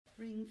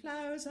Bring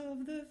flowers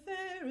of the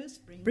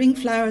fairest, bring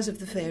flowers of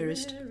the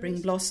fairest,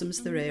 bring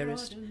blossoms the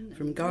rarest,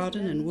 from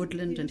garden and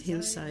woodland and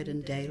hillside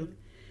and dale.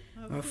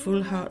 Our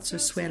full hearts are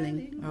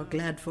swelling, our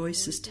glad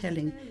voices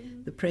telling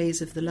the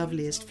praise of the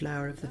loveliest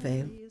flower of the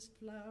vale.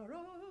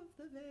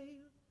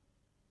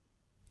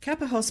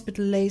 Kappa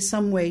Hospital lay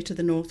some way to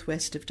the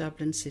northwest of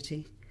Dublin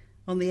City,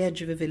 on the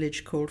edge of a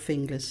village called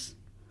Finglas.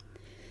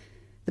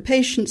 The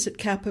patients at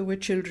Kappa were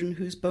children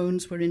whose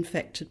bones were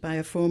infected by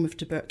a form of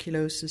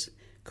tuberculosis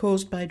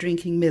caused by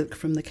drinking milk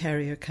from the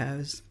carrier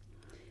cows.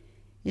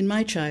 In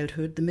my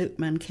childhood, the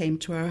milkman came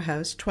to our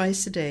house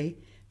twice a day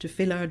to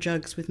fill our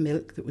jugs with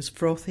milk that was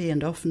frothy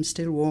and often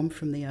still warm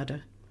from the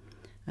udder.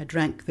 I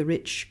drank the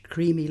rich,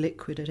 creamy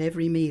liquid at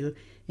every meal,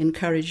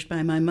 encouraged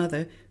by my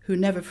mother, who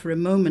never for a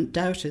moment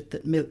doubted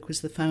that milk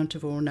was the fount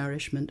of all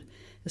nourishment,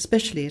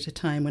 especially at a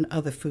time when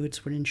other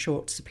foods were in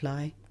short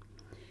supply.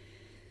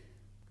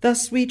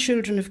 Thus, we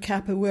children of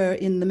Kappa were,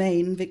 in the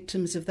main,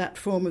 victims of that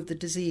form of the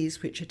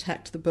disease which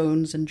attacked the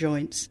bones and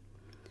joints.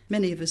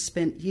 Many of us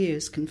spent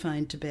years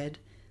confined to bed,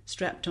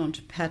 strapped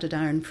onto padded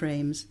iron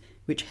frames,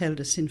 which held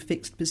us in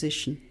fixed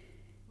position.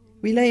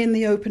 We lay in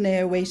the open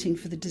air waiting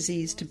for the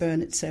disease to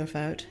burn itself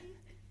out,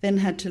 then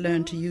had to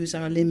learn to use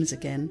our limbs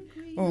again,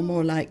 or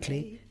more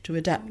likely, to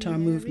adapt our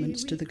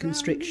movements to the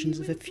constrictions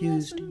of a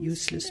fused,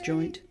 useless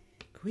joint.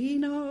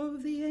 Queen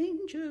of the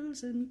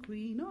angels and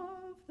Queen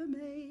of the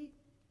May.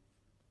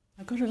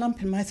 I've got a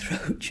lump in my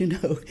throat, you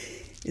know.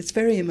 It's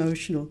very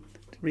emotional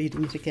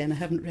reading it again. I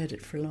haven't read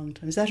it for a long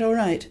time. Is that all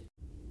right?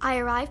 I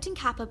arrived in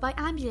Kappa by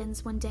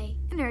ambulance one day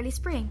in early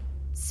spring,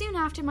 soon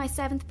after my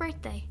 7th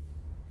birthday.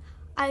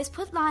 I was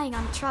put lying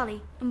on a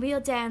trolley and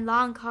wheeled down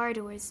long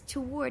corridors to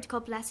a ward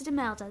called Blessed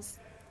Imelda's.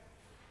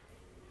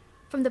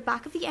 From the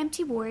back of the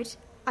empty ward,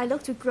 I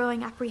looked with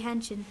growing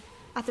apprehension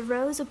at the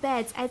rows of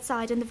beds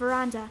outside on the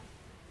veranda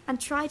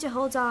and tried to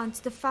hold on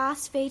to the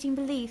fast-fading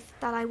belief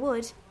that I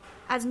would,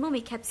 as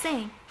Mummy kept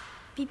saying,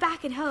 be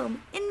back at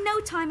home in no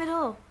time at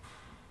all.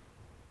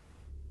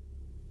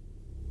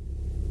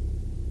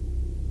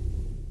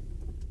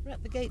 We're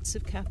at the gates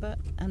of Kappa,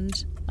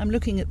 and I'm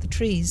looking at the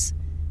trees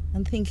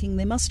and thinking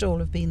they must all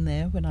have been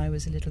there when I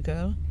was a little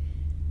girl.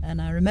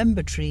 And I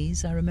remember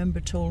trees, I remember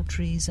tall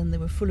trees, and they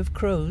were full of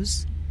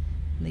crows.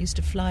 And they used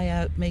to fly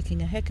out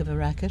making a heck of a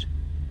racket,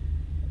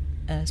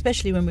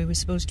 especially when we were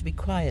supposed to be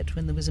quiet,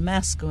 when there was a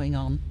mass going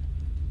on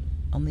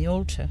the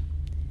altar.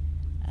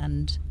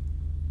 And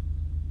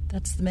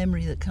that's the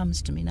memory that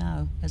comes to me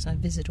now as I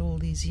visit all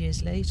these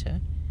years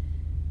later.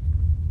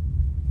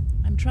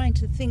 I'm trying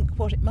to think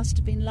what it must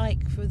have been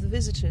like for the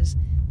visitors.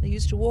 They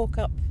used to walk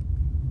up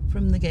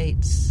from the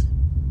gates,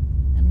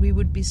 and we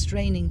would be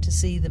straining to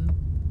see them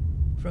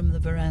from the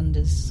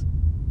verandas.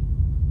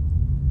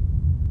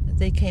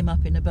 They came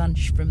up in a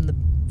bunch from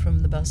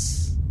the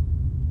bus,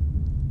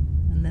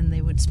 and then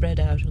they would spread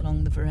out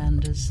along the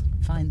verandas,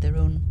 find their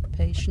own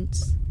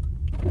patients.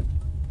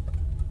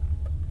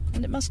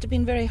 And it must have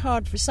been very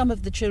hard for some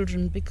of the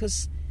children,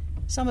 because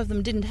some of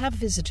them didn't have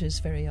visitors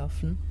very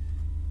often,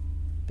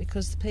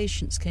 because the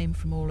patients came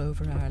from all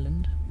over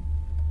Ireland,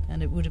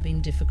 and it would have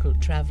been difficult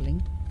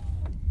travelling.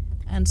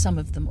 And some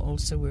of them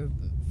also were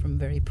from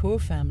very poor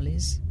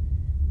families,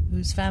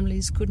 whose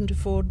families couldn't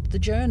afford the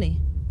journey.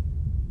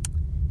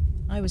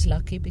 I was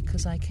lucky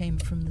because I came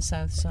from the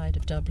south side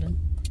of Dublin,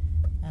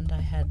 and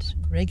I had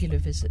regular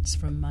visits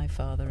from my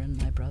father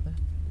and my brother.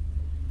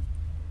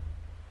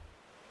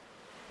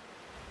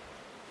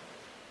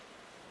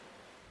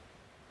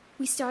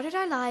 We started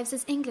our lives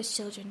as English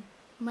children,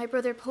 my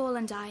brother Paul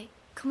and I,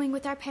 coming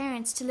with our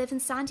parents to live in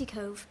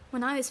Sandycove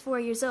when I was 4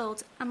 years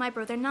old and my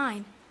brother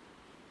 9.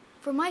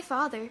 For my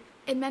father,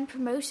 it meant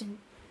promotion.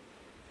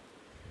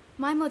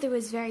 My mother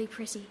was very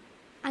pretty,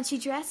 and she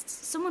dressed,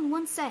 someone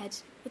once said,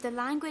 with the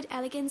languid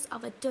elegance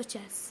of a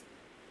duchess.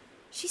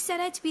 She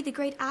set out to be the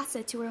great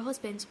asset to her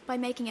husband by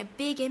making a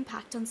big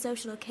impact on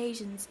social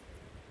occasions.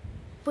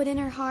 But in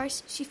her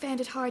heart, she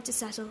found it hard to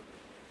settle.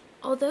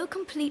 Although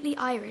completely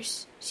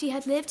Irish, she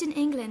had lived in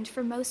England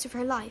for most of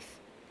her life,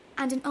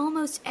 and in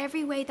almost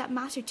every way that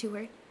mattered to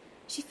her,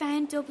 she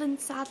found Dublin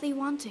sadly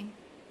wanting.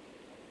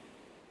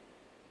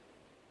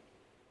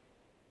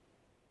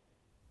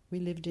 We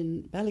lived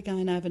in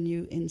Ballygine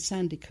Avenue in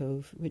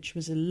Sandycove, which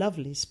was a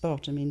lovely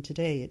spot. I mean,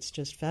 today it's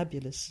just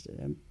fabulous.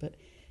 But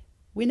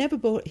he never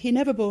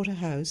bought a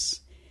house,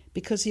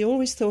 because he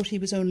always thought he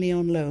was only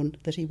on loan,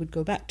 that he would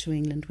go back to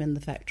England when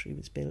the factory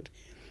was built.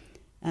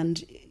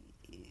 And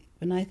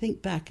when I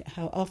think back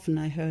how often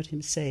I heard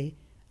him say,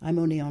 I'm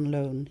only on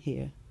loan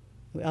here.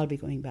 I'll be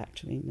going back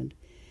to England.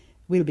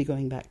 We'll be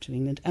going back to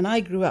England. And I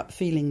grew up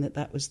feeling that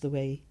that was the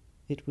way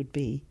it would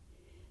be.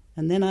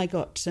 And then I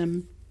got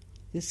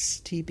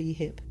this TB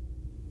hip.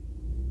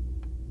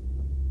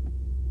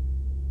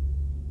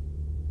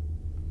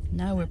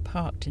 Now we're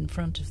parked in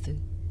front of the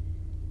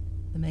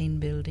main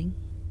building,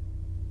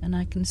 and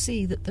I can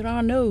see that there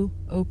are no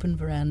open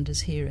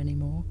verandas here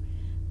anymore,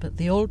 but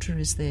the altar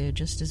is there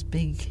just as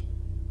big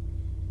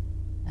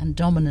and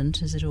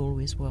dominant as it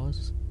always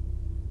was.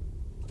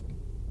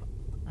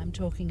 I'm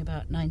talking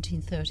about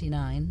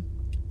 1939,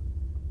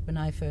 when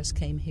I first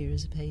came here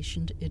as a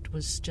patient, it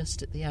was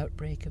just at the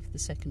outbreak of the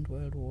Second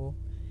World War,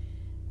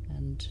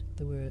 and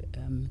there were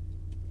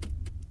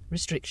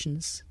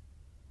restrictions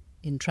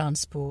in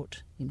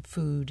transport, in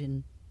food,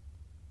 in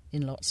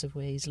lots of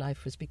ways.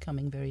 Life was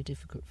becoming very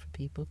difficult for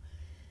people.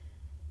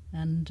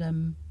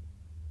 And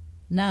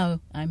now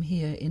I'm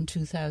here in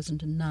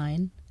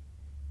 2009,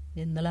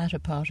 in the latter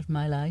part of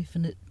my life,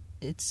 and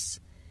it's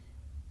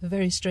a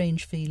very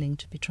strange feeling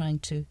to be trying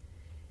to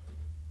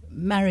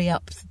marry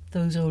up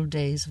those old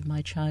days of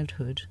my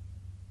childhood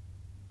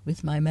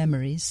with my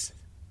memories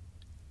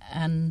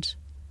and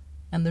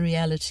the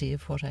reality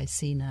of what I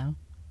see now,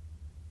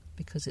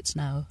 because it's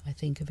now, I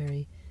think, a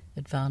very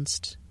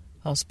advanced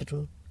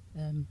hospital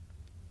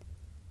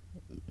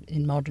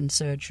in modern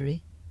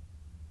surgery.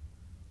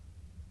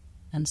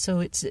 And so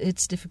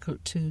it's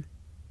difficult to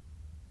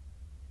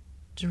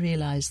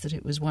realise that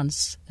it was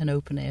once an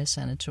open-air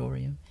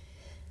sanatorium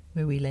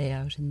where we lay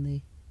out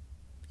in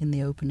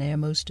the open air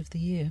most of the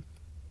year.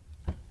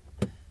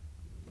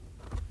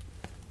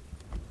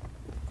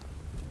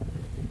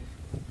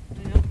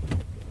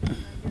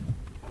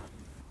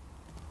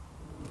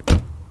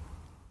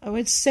 I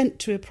was sent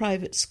to a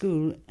private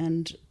school,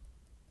 and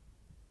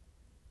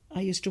I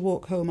used to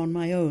walk home on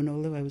my own,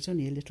 although I was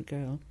only a little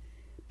girl,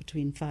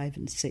 between 5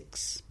 and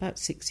 6, about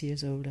 6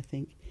 years old, I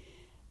think.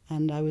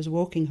 And I was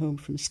walking home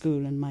from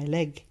school, and my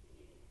leg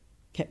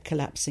kept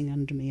collapsing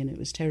under me, and it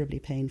was terribly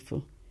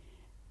painful.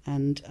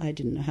 And I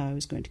didn't know how I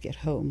was going to get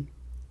home.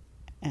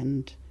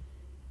 And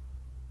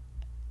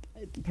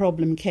the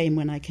problem came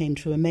when I came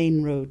to a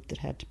main road that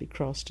had to be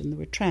crossed, and there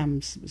were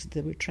trams,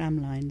 there were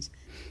tram lines.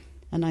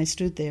 And I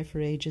stood there for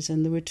ages,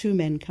 and there were two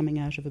men coming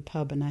out of a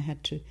pub, and I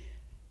had to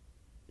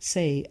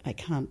say, I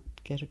can't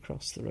get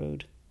across the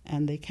road.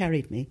 And they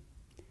carried me.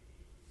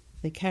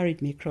 They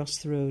carried me across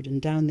the road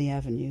and down the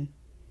avenue.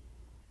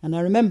 And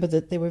I remember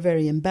that they were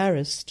very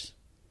embarrassed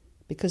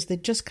because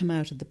they'd just come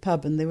out of the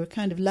pub, and they were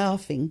kind of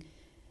laughing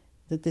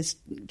that this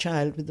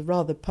child with a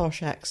rather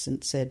posh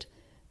accent said,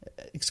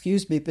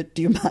 "Excuse me, but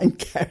do you mind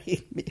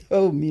carrying me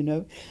home, you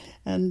know?"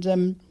 And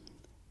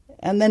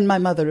then my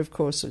mother, of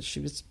course, she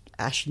was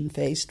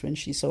ashen-faced when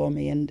she saw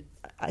me, and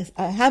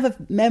I have a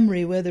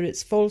memory, whether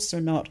it's false or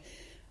not,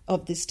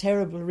 of this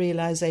terrible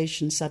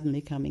realisation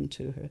suddenly coming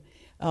to her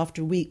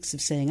after weeks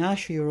of saying,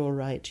 "Asha, you're all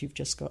right, you've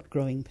just got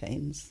growing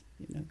pains,"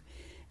 you know.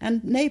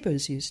 And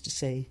neighbours used to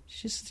say,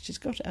 she's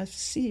got, "I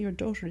see your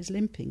daughter is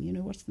limping, you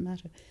know, what's the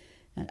matter?"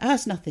 And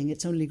it's nothing,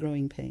 it's only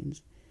growing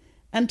pains.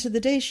 And to the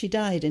day she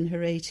died in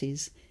her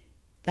 80s,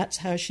 that's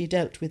how she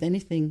dealt with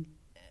anything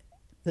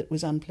that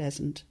was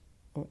unpleasant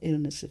or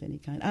illness of any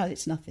kind.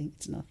 It's nothing,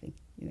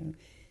 you know.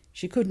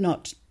 She could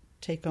not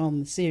take on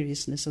the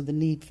seriousness or the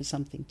need for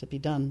something to be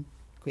done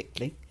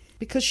quickly,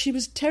 because she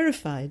was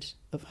terrified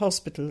of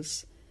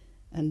hospitals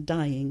and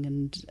dying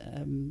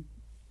and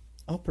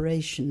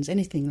operations,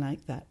 anything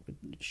like that.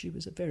 She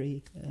was a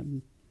very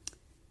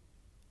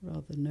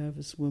rather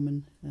nervous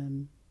woman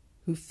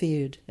who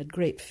had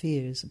great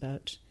fears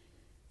about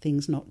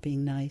things not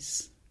being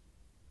nice.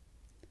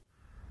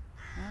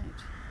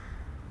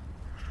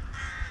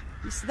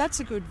 Right. So that's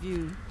a good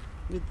view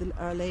with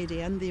Our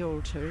Lady and the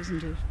altar,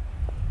 isn't it?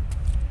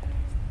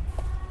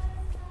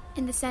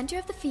 In the centre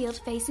of the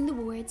field facing the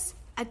wards,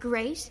 a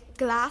great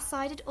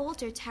glass-sided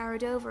altar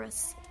towered over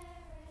us,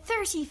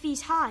 30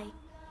 feet high.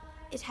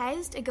 It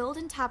housed a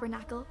golden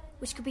tabernacle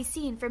which could be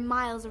seen for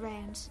miles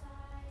around.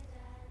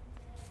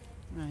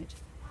 Right.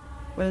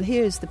 Well,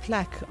 here's the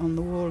plaque on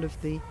the wall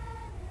of the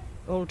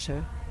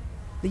altar.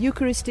 The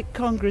Eucharistic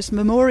Congress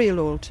Memorial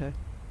Altar.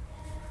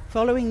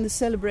 Following the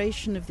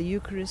celebration of the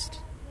Eucharist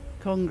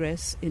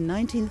Congress in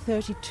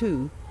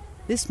 1932,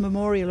 this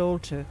memorial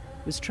altar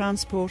was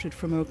transported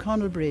from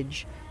O'Connell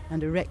Bridge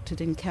and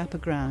erected in Kappa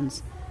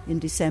grounds in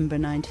December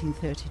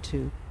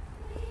 1932.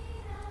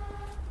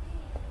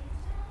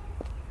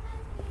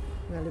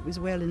 Well, it was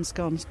well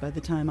ensconced by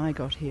the time I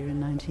got here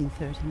in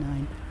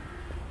 1939.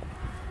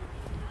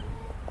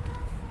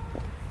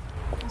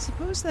 I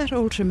suppose that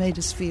altar made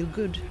us feel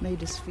good,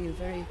 made us feel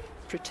very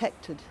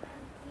protected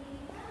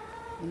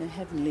in a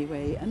heavenly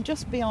way. And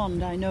just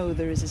beyond, I know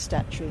there is a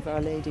statue of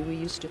Our Lady.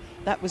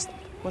 That was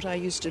what I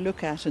used to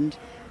look at and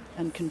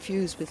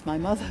confuse with my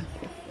mother,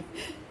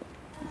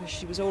 because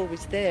she was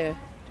always there,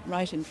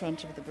 right in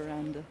front of the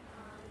veranda.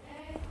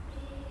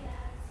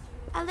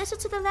 A little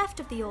to the left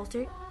of the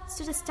altar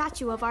stood a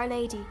statue of Our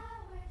Lady.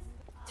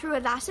 Through a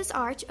lattice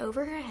arch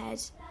over her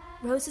head,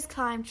 roses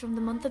climbed from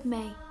the month of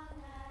May.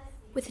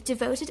 With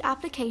devoted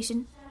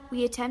application,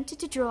 we attempted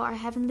to draw our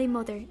Heavenly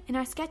Mother in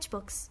our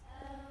sketchbooks.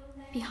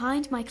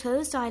 Behind my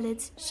closed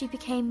eyelids, she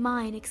became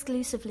mine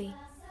exclusively.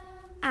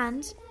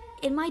 And,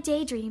 in my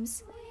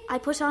daydreams, I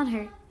put on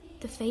her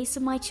the face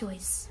of my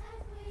choice.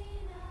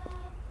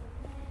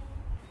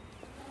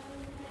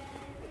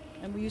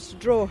 And we used to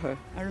draw her.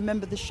 I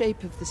remember the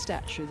shape of the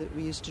statue that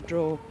we used to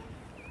draw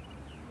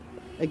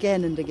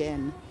again and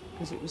again,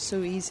 because it was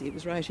so easy, it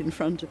was right in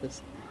front of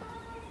us.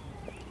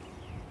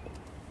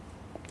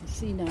 You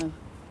see now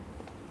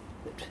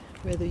that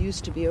where there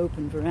used to be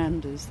open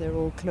verandas, they're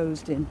all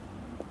closed in.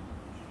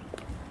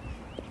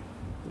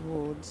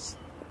 wards.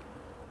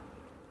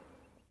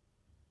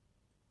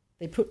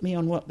 They put me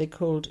on what they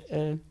called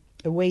a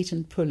weight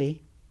and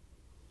pulley,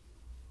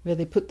 where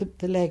they put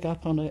the leg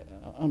up on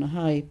a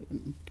high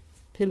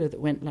pillar that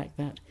went like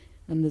that,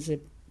 and there's a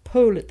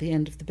pole at the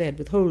end of the bed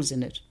with holes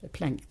in it, a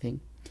plank thing.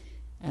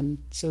 And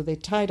so they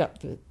tied up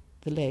the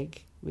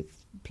leg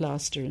with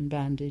plaster and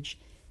bandage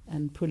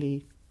and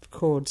pulley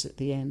cords at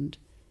the end,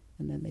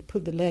 and then they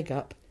put the leg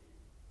up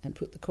and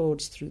put the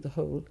cords through the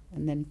hole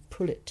and then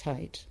pull it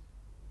tight,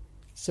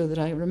 so that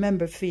I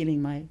remember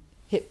feeling my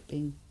hip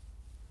being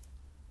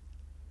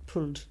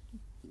pulled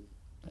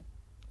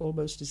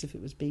almost as if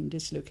it was being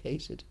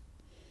dislocated.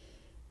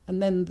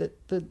 And then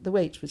the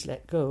weight was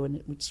let go and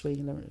it would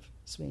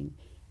swing.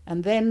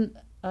 And then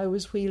I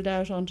was wheeled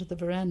out onto the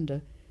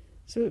veranda.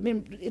 So, I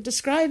mean,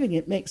 describing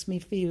it makes me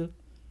feel,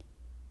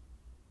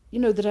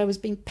 that I was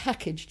being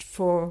packaged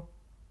for,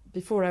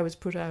 before I was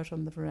put out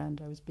on the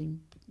veranda, I was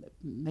being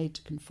made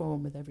to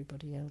conform with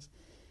everybody else.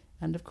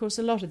 And, of course,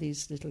 a lot of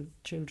these little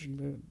children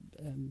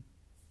were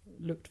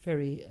looked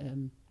very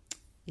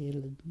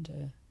ill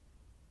and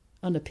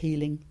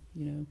unappealing,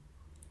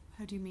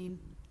 How do you mean?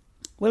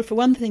 Well, for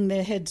one thing,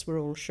 their heads were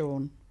all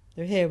shorn.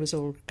 Their hair was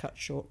all cut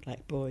short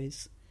like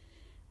boys.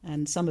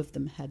 And some of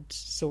them had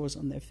sores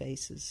on their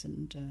faces,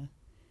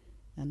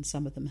 and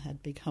some of them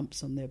had big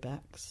humps on their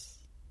backs.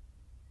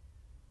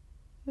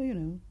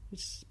 Well,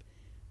 it's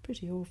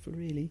pretty awful,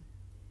 really.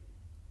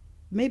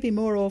 Maybe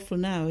more awful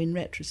now in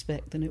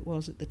retrospect than it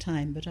was at the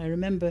time, but I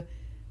remember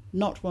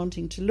not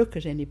wanting to look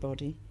at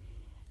anybody.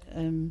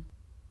 Can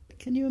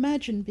you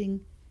imagine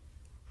being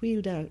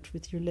wheeled out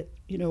with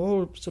your,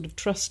 all sort of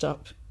trussed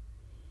up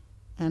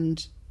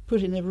and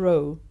put in a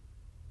row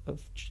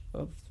of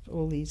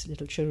all these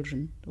little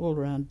children, all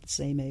around the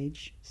same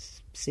age,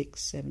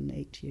 6, 7,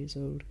 8 years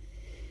old.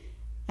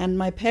 And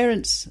my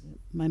parents,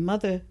 my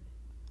mother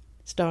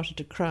started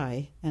to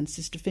cry, and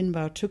Sister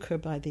Finbar took her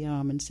by the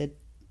arm and said,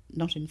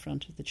 "Not in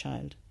front of the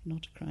child,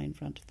 not to cry in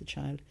front of the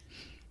child."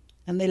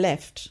 And they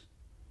left.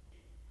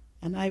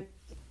 And I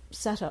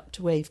sat up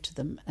to wave to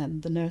them,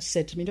 and the nurse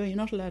said to me, "No, you're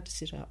not allowed to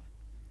sit up.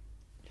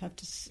 You have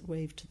to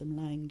wave to them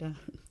lying down."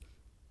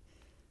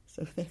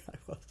 So there I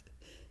was.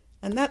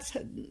 And that's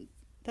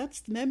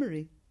the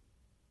memory.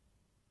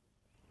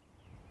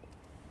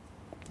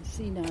 You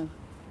see now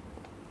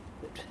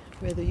that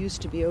where there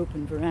used to be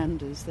open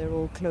verandas, they're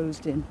all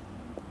closed in.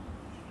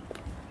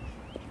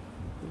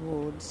 The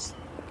wards.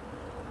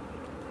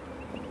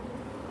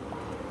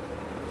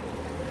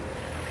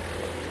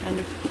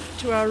 And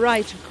to our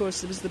right, of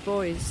course, there was the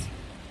boys.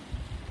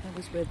 That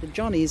was where the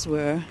Johnnies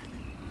were.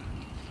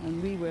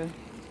 And we were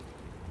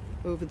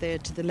over there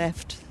to the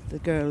left, the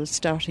girls,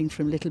 starting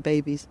from little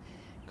babies,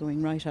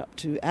 going right up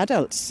to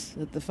adults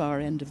at the far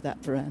end of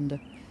that veranda.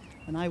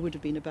 And I would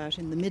have been about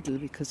in the middle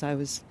because I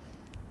was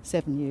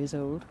 7 years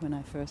old when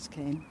I first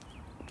came.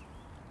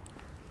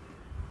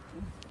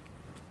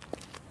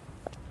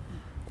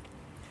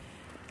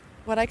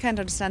 What I can't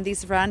understand,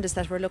 these verandas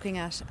that we're looking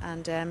at,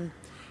 and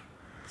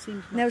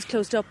now it's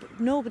closed up.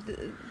 No, but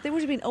they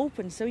would have been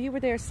open, so you were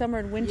there summer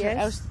and winter,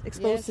 out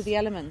exposed to the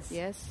elements.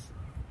 Yes,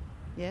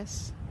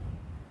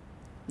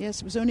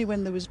 it was only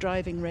when there was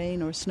driving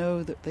rain or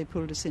snow that they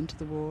pulled us into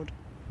the ward.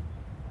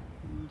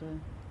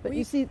 And, but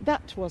you see,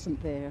 that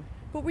wasn't there.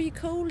 But were you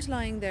cold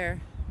lying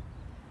there?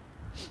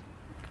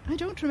 I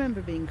don't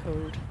remember being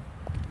cold.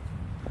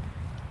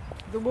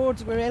 The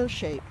wards were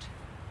L-shaped,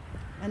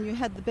 and you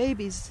had the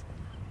babies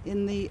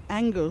in the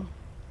angle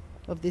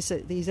of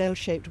these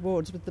L-shaped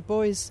wards, with the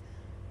boys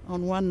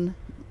on one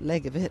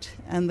leg of it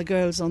and the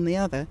girls on the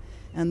other,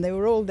 and they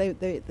were all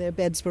their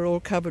beds were all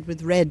covered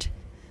with red,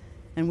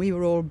 and we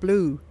were all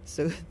blue.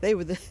 So they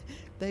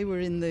were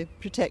in the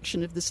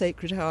protection of the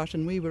Sacred Heart,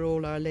 and we were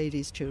all Our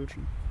Lady's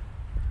children.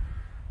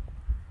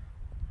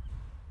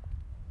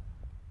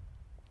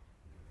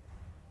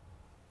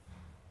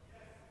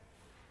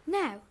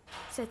 "Now,"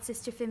 said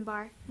Sister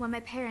Finbar, when my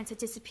parents had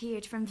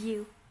disappeared from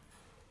view,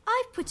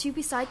 "I've put you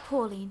beside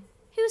Pauline,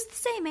 who's the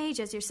same age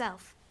as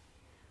yourself.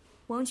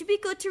 Won't you be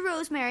good to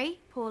Rosemary,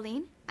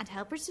 Pauline, and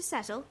help her to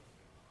settle?"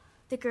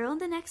 The girl in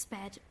the next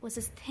bed was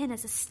as thin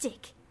as a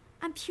stick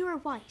and pure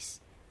white.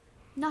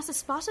 Not a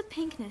spot of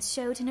pinkness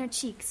showed in her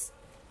cheeks.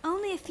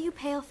 Only a few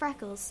pale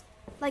freckles,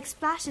 like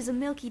splashes of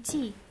milky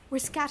tea, were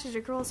scattered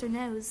across her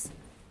nose.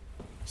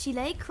 She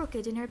lay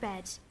crooked in her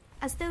bed,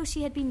 as though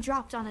she had been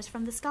dropped on it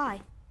from the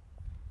sky.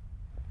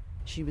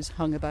 She was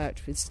hung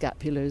about with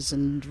scapulars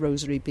and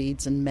rosary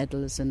beads and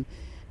medals, and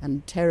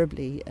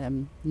terribly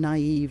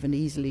naive and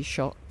easily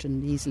shocked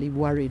and easily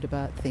worried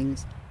about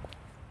things.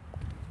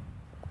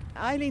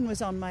 Eileen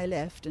was on my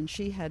left, and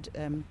she had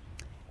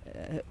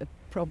a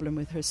problem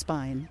with her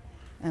spine,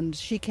 and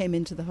she came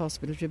into the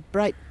hospital with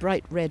bright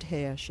red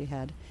hair she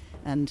had,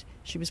 and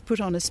she was put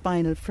on a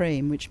spinal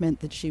frame, which meant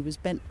that she was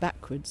bent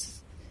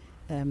backwards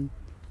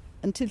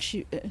until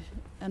she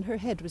and her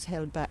head was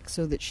held back,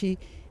 so that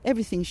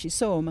everything she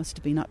saw must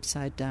have been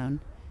upside down.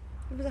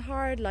 It was a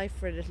hard life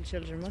for little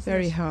children, wasn't it?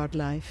 Very hard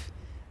life.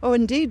 Oh,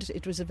 indeed,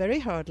 it was a very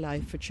hard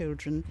life for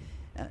children.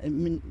 I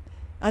mean,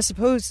 I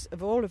suppose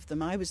of all of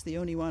them, I was the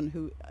only one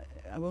who,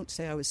 I won't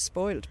say I was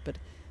spoilt, but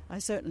I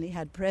certainly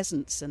had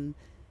presents and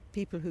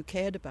people who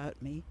cared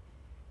about me.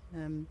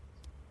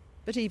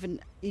 But even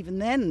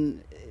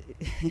then,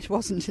 it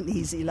wasn't an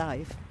easy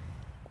life.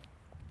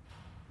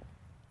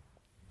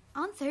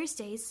 On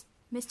Thursdays,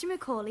 Mr.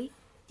 Macaulay,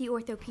 the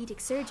orthopaedic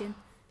surgeon,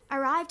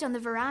 arrived on the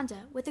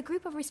veranda with a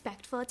group of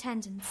respectful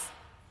attendants.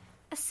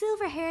 A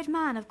silver-haired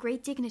man of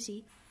great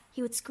dignity,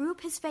 he would screw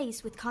up his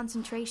face with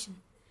concentration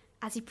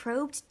as he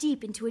probed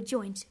deep into a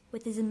joint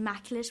with his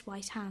immaculate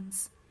white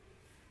hands.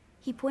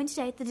 He pointed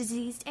out the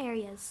diseased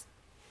areas,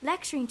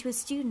 lecturing to his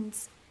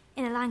students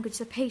in a language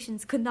the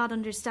patients could not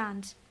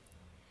understand.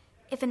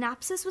 If an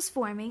abscess was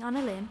forming on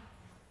a limb,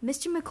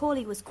 Mr.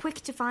 Macaulay was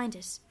quick to find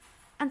it,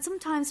 and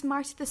sometimes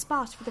marked the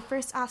spot for the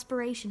first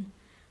aspiration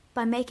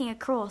by making a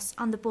cross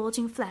on the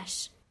bulging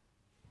flesh.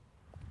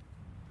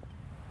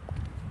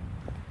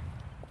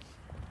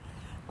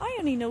 I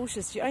only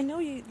noticed you. I know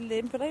you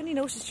limp, but I only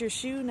noticed your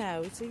shoe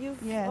now. So you've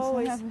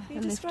always I have a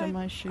lift on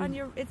my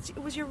shoe. It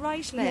was your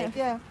right leg.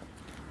 Yeah.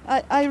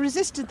 I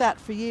resisted that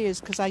for years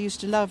because I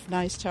used to love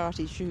nice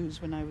tarty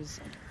shoes when I was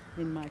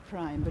in my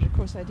prime, but of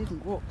course I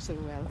didn't walk so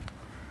well.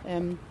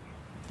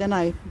 Then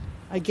I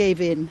gave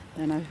in,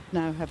 and I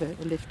now have a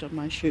lift on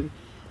my shoe,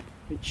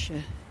 which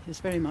is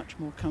very much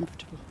more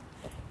comfortable.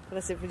 Well,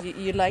 that's it.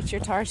 You liked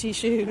your tarty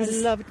shoes.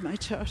 I loved my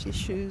tarty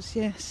shoes,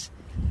 yes,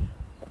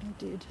 I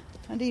did.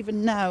 And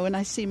even now, when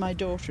I see my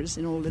daughters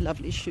in all the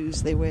lovely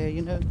shoes they wear, I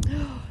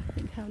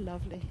think how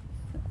lovely.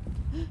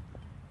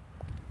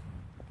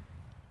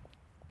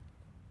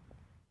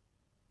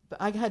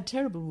 But I had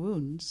terrible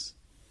wounds.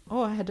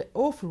 Oh, I had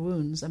awful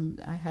wounds.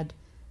 I had,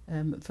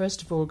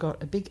 first of all,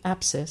 got a big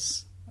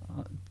abscess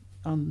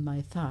on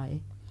my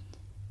thigh,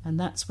 and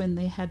that's when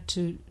they had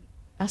to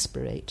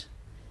aspirate.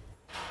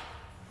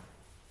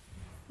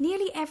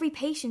 Nearly every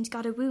patient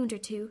got a wound or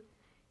two.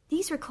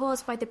 These were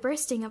caused by the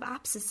bursting of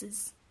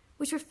abscesses,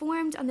 which were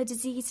formed on the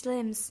diseased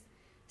limbs,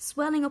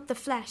 swelling up the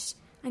flesh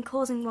and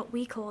causing what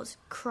we called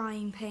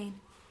crying pain.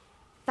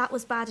 That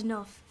was bad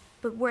enough,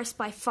 but worse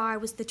by far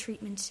was the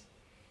treatment.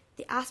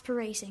 The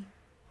aspirating,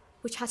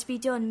 which had to be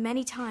done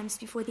many times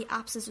before the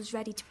abscess was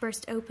ready to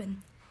burst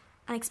open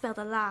and expel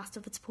the last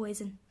of its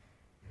poison.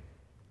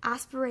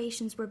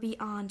 Aspirations were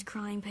beyond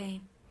crying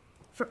pain,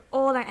 for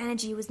all our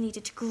energy was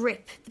needed to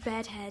grip the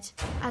bedhead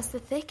as the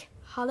thick,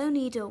 hollow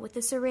needle with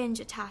the syringe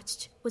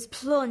attached was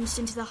plunged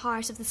into the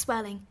heart of the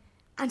swelling,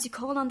 and to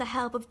call on the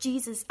help of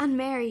Jesus and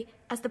Mary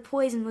as the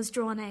poison was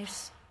drawn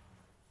out.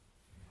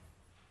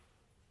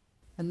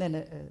 And then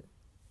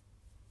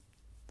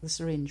the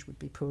syringe would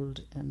be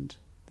pulled and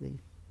the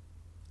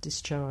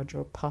discharge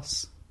or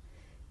pus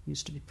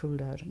used to be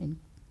pulled out,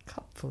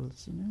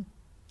 cupfuls, And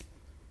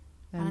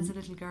as a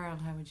little girl,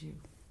 how would you?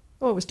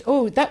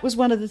 That was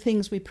one of the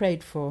things we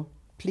prayed for.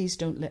 Please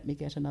don't let me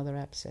get another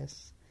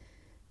abscess.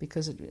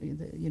 Because,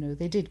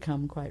 they did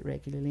come quite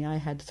regularly. I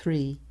had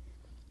 3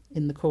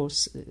 in the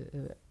course.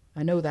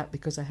 I know that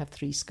because I have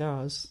 3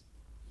 scars.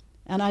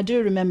 And I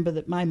do remember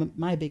that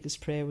my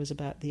biggest prayer was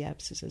about the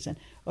abscesses.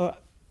 Or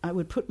I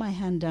would put my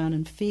hand down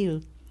and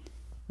feel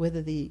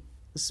whether there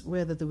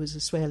was a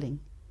swelling.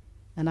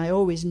 And I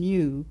always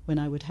knew when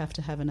I would have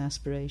to have an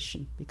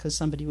aspiration, because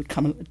somebody would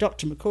come.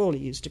 Dr. Macaulay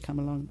used to come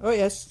along. Oh,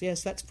 yes,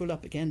 that's full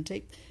up again.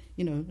 Take,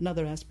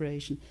 another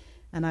aspiration.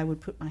 And I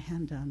would put my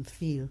hand down and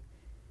feel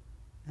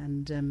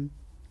and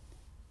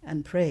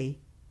pray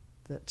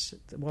that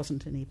there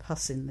wasn't any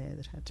pus in there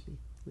that had to be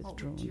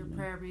withdrawn. What would your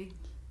prayer be?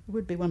 It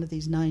would be one of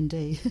these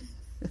 9-day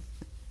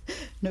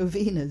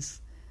novenas.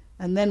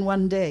 And then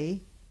one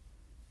day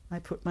I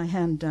put my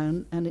hand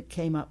down and it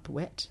came up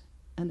wet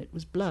and it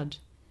was blood.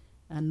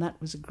 And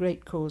that was a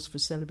great cause for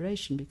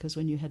celebration, because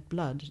when you had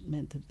blood, it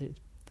meant that the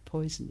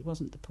poison, it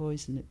wasn't the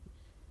poison,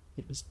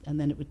 it was, and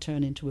then it would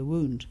turn into a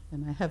wound.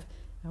 And I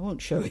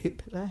won't show you,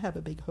 but I have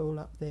a big hole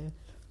up there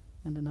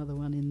and another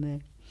one in there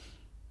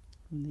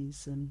from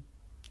these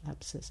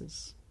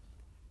abscesses.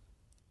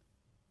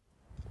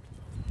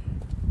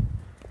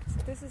 So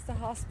this is the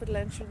hospital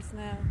entrance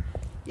now.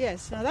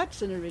 Yes, now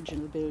that's an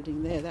original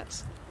building there.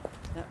 That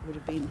would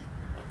have been,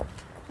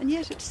 and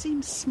yet it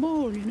seems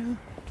small,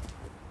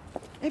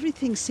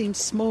 Everything seems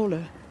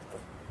smaller.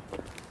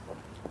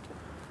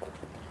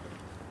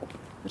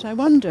 But I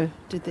wonder,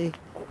 did they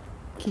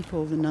keep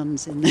all the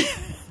nuns in there?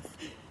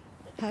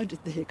 How did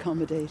they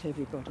accommodate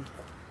everybody?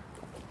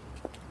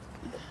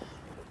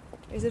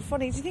 Is it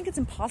funny? Do you think it's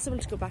impossible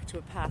to go back to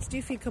a past? Do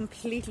you feel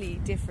completely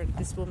different,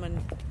 this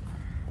woman,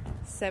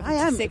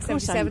 76,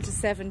 77 to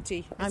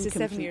 70? I'm just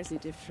 7 years.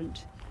 completely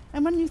different.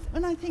 And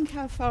when I think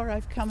how far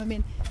I've come,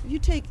 if you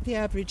take the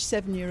average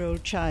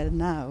 7-year-old child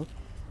now,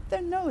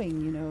 they're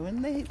knowing,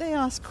 and they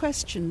ask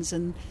questions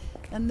and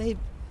they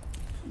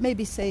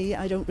maybe say,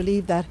 I don't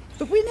believe that.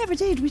 But we never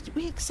did.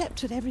 We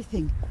accepted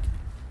everything,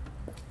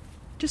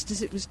 just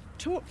as it was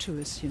taught to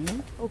us,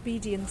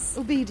 Obedience.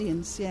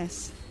 Obedience,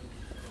 yes.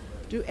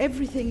 Do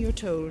everything you're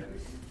told.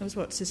 That was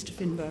what Sister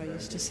Finbar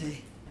used to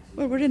say.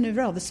 Well, we're in a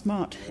rather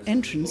smart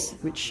entrance,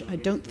 which I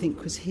don't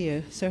think was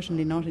here,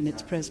 certainly not in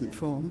its present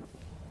form.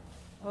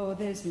 Oh,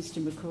 there's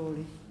Mr.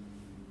 Macaulay.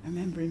 I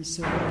remember him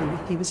so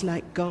well. He was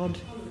like God.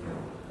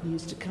 He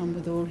used to come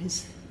with all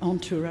his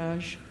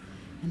entourage,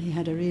 and he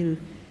had a real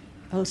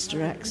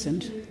Ulster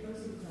accent.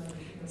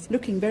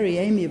 Looking very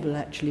amiable,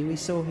 actually. We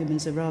saw him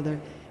as a rather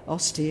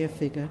austere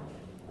figure.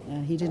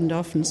 He didn't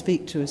often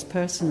speak to us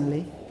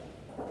personally.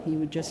 He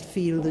would just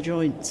feel the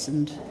joints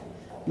and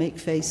make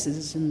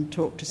faces and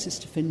talk to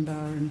Sister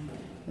Finbar and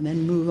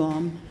then move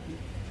on.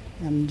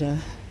 And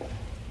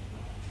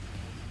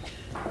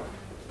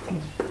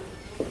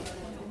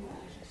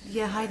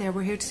yeah, hi there.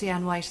 We're here to see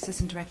Anne White,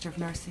 Assistant Director of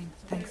Nursing.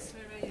 Thanks.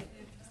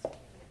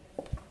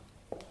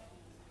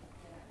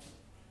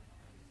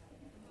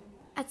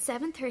 At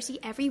 7:30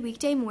 every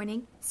weekday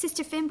morning,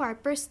 Sister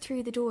Finbar burst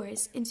through the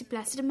doors into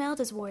Blessed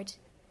Imelda's ward.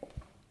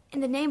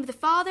 In the name of the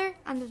Father,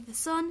 and of the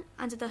Son,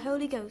 and of the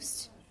Holy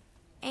Ghost.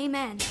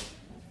 Amen.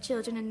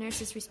 Children and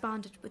nurses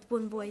responded with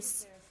one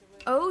voice.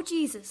 O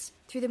Jesus,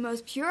 through the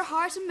most pure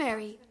heart of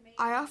Mary,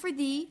 I offer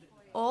thee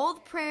all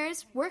the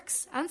prayers,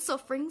 works, and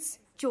sufferings,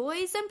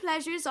 joys and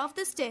pleasures of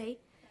this day,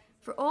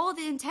 for all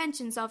the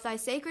intentions of thy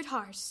sacred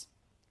heart.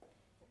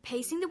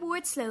 Pacing the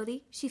ward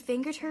slowly, she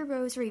fingered her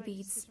rosary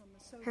beads,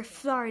 her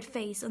florid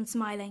face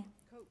unsmiling,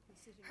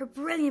 her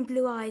brilliant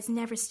blue eyes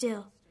never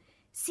still,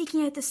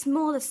 seeking out the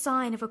smallest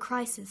sign of a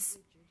crisis.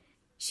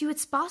 She would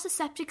spot a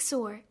septic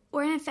sore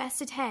or an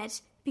infested head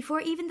before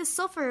even the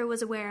sufferer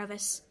was aware of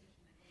it.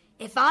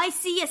 If I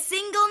see a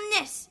single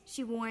nit,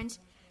 she warned,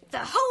 the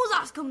whole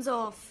lot comes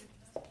off.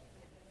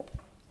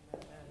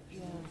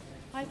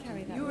 I'll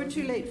carry that. you were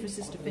too late for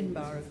Sister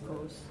Finbar, of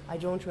course. I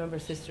don't remember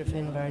Sister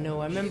Finbar,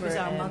 no. I remember... She was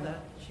our mother.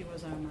 She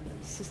was our mother.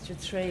 Sister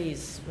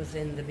Trace was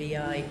in the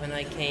BI when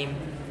I came.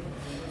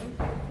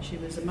 She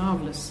was a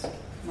marvellous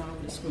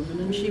woman,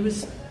 and she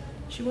was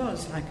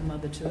like a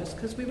mother to us,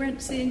 because we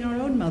weren't seeing our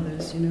own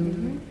mothers, you know.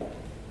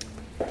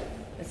 Mm-hmm.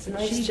 It's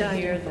nice she to died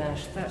hear about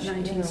that.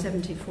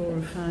 1974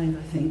 or 5,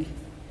 I think.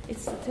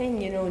 It's the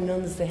thing, you know,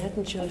 nuns, they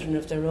hadn't children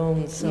of their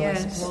own, so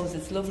yes. I suppose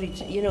it's lovely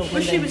to, you know...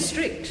 Well, she was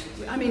strict.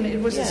 I mean, it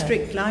was a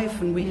strict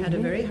life, and we had a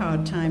very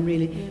hard time,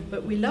 really. Mm.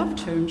 But we loved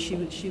her, and she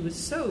was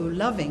so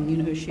loving, you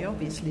know. She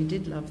obviously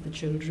did love the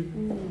children.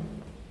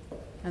 Mm.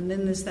 And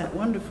then there's that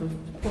wonderful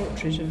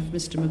portrait of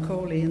Mr.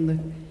 Macaulay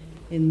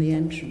in the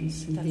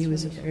entrance, and he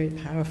was a very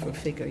powerful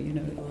figure, you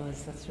know. He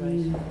was, that's right.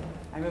 Mm.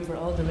 I remember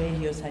all the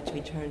radios had to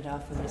be turned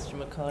off when Mr.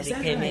 Macaulay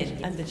came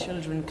in, and the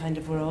children kind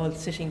of were all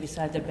sitting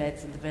beside their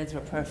beds, and the beds were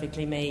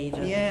perfectly made.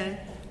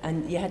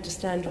 And you had to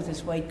stand with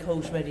his white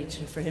coat ready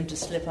for him to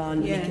slip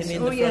on when he came in the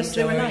front door. Yes,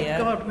 they were like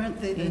God,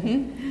 weren't they?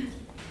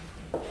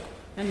 Mm-hmm.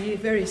 And he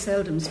very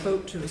seldom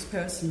spoke to us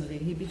personally.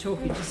 He'd be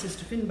talking to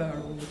Sister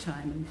Finbar all the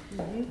time,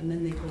 and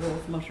then they'd go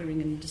off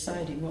muttering and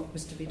deciding what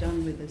was to be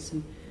done with us,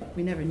 and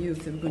we never knew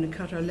if they were going to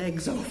cut our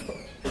legs off,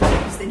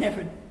 because they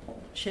never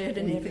shared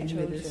anything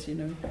with us, you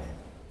know.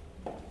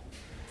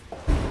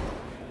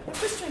 I'm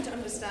just trying to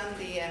understand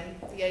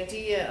the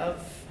idea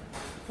of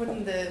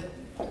putting the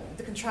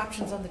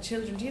contraptions on the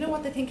children. Do you know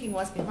what the thinking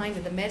was behind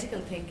it, the medical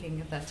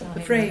thinking at that time?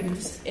 The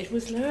frames. It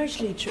was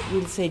largely,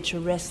 we'll say, to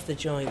rest the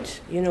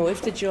joint. You know,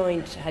 if the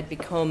joint had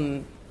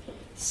become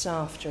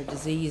soft or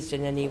diseased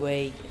in any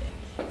way,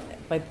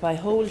 by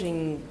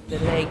holding the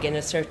leg in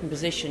a certain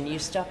position, you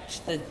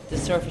stopped the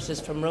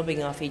surfaces from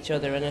rubbing off each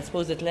other, and I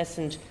suppose it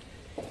lessened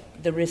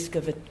the risk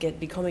of it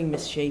becoming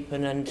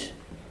misshapen and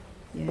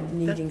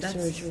needing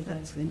surgery.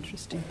 That's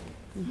interesting.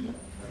 Mm-hmm.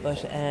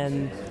 But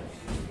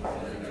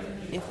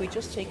if we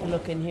just take a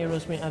look in here,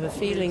 Rosemary, I have a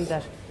feeling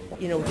that,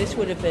 you know, this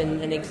would have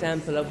been an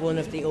example of one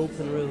of the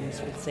open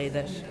rooms, we'd say,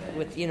 that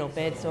with, you know,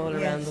 beds all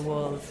around the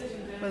walls.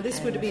 Well, this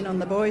would have been on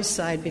the boys'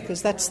 side,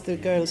 because that's the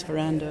girls'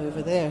 veranda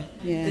over there.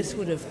 Yeah. This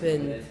would have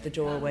been the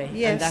doorway,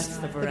 yes, and that's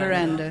the veranda. The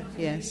veranda,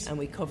 yes. And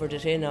we covered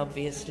it in,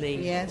 obviously,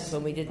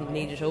 when we didn't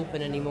need it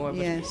open anymore.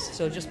 But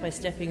so just by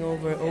stepping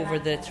over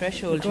the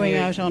threshold, going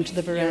out onto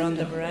the veranda. You're on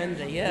the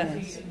veranda,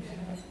 Yes.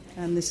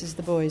 And this is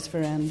the boys'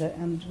 veranda,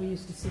 and we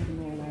used to see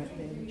them all out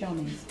there, the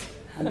Johnnies,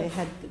 and they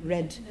had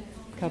red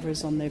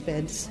covers on their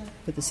beds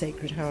with the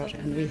Sacred Heart,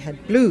 and we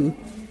had blue,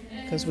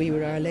 because we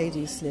were Our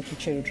Lady's little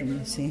children,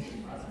 you see.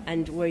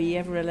 And were you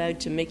ever allowed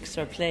to mix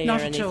or play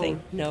Not or anything?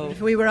 At all. No.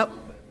 If we were up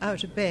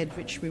out of bed,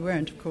 which we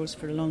weren't, of course,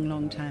 for a long,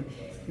 long time,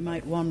 we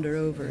might wander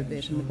over a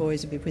bit, and the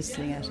boys would be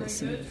whistling at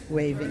us and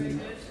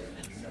waving.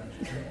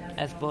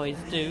 As boys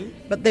do.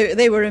 But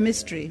they were a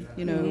mystery,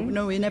 you know. Mm-hmm.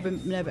 No, we never,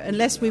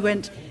 unless we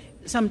went...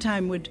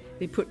 Sometime would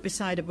be put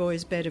beside a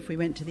boy's bed if we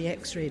went to the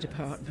X-ray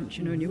department,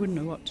 you know, and you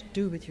wouldn't know what to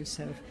do with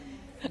yourself.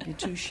 You'd be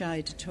too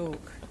shy to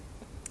talk.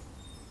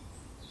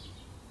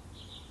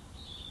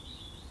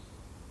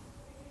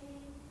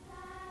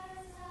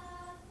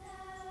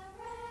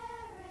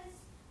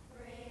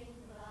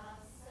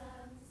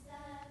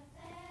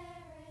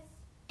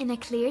 In a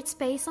cleared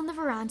space on the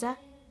veranda,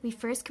 we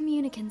first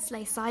communicants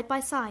lay side by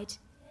side,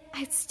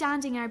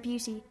 outstanding our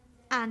beauty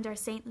and our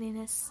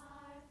saintliness.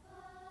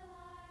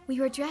 We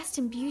were dressed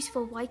in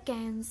beautiful white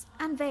gowns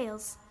and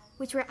veils,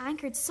 which were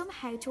anchored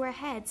somehow to our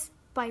heads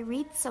by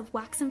wreaths of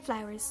waxen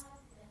flowers,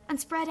 and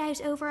spread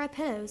out over our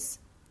pillows.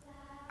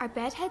 Our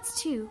bedheads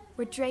too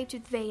were draped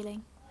with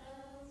veiling,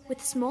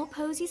 with small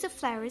posies of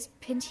flowers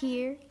pinned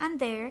here and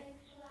there,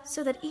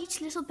 so that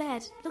each little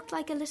bed looked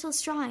like a little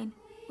shrine,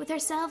 with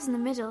ourselves in the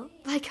middle,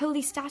 like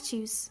holy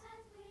statues.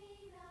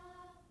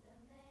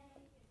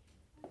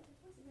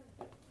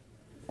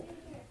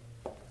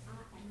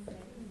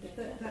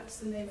 That's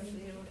the name of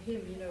the old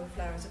hymn, you know,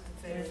 Flowers of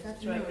the Fair.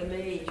 That's right, the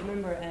May. Do you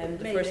remember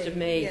the 1st of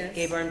May? Yes.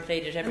 Gay Byrne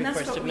played it every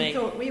 1st of May. And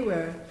that's what we thought we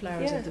were,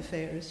 Flowers of the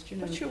Fairest. You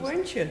know, but you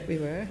weren't you? We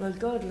were. Well,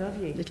 God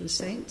love you. Little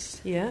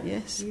saints. Yeah?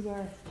 Yes. You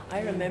were.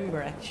 I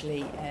remember,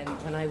 actually,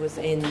 when I was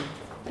in a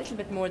little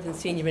bit more than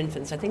senior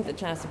infants, I think the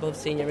class above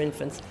senior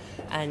infants,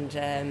 and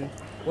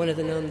one of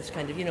the nuns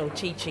kind of, you know,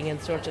 teaching and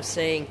sort of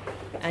saying,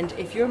 and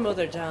if your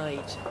mother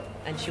died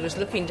and she was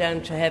looking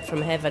down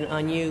from heaven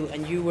on you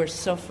and you were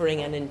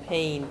suffering and in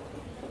pain,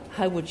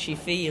 how would she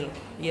feel?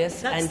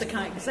 Yes, that's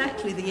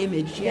exactly the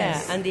image.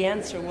 Yes, yeah, and the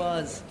answer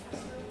was,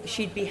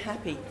 she'd be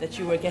happy that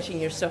you were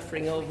getting your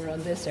suffering over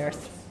on this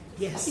earth.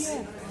 Yes,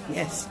 yeah.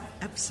 Yes,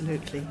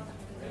 absolutely.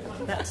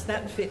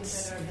 That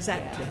fits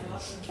exactly.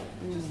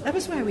 That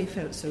was why we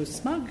felt so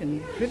smug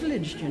and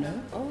privileged, you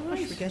know. Oh,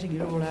 right. For getting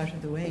it all out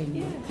of the way.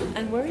 Yeah.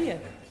 And were you?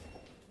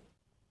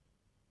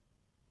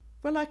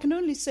 Well, I can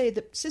only say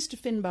that Sister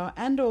Finbar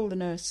and all the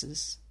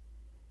nurses,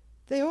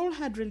 they all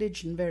had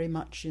religion very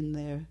much in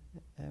their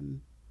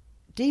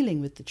dealing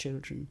with the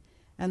children.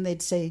 And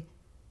they'd say,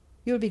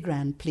 "You'll be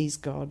grand, please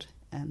God,"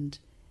 and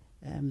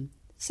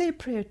say a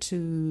prayer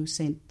to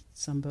Saint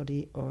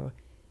somebody, or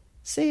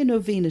say a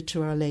novena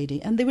to Our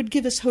Lady. And they would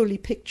give us holy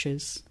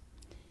pictures.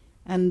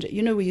 And,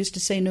 you know, we used to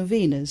say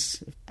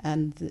novenas,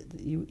 and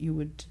you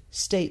would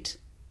state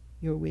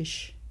your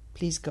wish.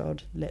 Please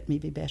God, let me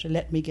be better.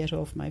 Let me get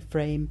off my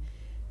frame.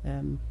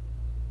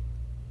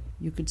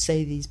 You could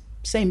say the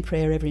same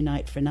prayer every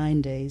night for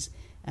 9 days,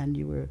 and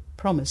you were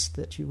promised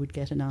that you would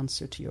get an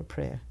answer to your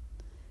prayer,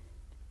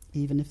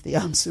 even if the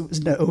answer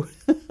was no.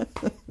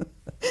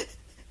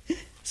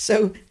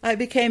 So I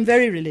became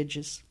very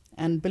religious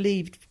and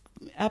believed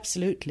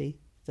absolutely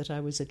that I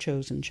was a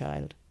chosen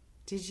child.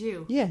 Did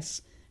you?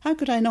 Yes. How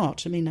could I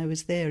not? I mean, I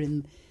was there,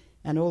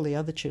 and all the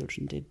other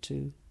children did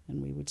too,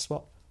 and we would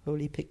swap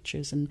holy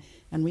pictures, and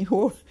we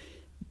wore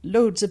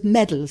loads of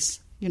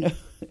medals, you know,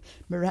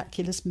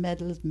 miraculous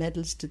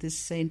medals to this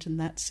saint and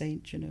that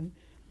saint, you know.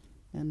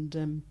 And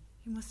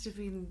you must have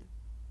been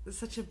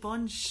such a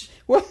bunch.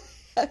 Well,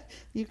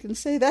 you can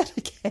say that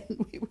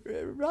again. We were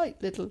a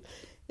right little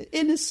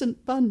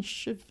innocent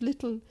bunch of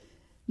little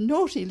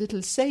naughty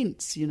little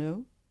saints, you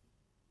know.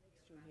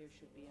 Next room here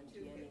should be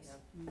empty anyhow.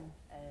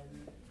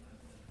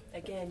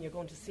 Again, you're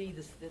going to see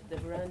the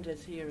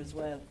verandas here as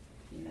well.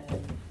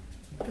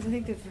 Because I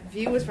think the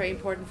view was very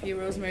important for you,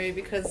 Rosemary,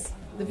 because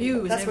the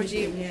view was that's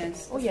everything, what you...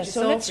 Yes. Oh, yeah,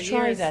 so let's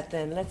try that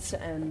then. Let's,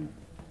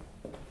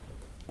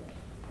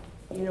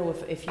 you know,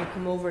 if you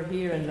come over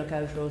here and look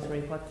out,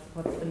 Rosemary,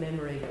 what's the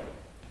memory?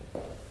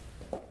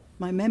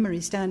 My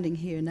memory standing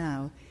here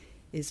now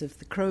is of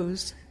the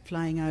crows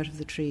flying out of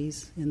the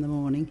trees in the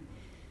morning,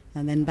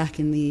 and then back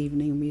in the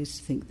evening. We used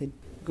to think they'd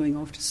going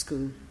off to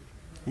school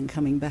and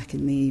coming back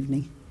in the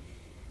evening.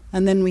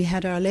 And then we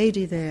had Our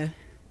Lady there,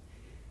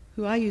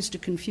 who I used to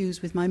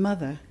confuse with my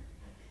mother,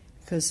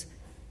 because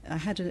I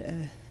had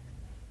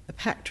a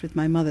pact with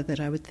my mother that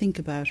I would think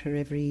about her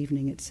every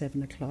evening at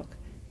 7 o'clock.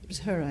 It was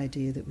her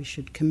idea that we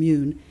should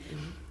commune.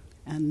 Mm-hmm.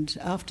 And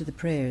after the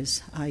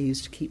prayers, I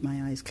used to keep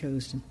my eyes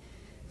closed and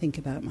think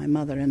about my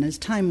mother. And as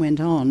time went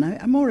on,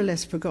 I more or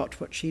less forgot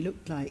what she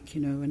looked like,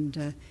 you know,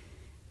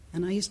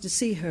 and I used to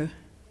see her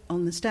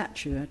on the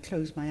statue. I'd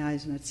close my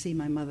eyes and I'd see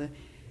my mother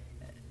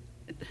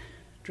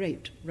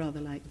draped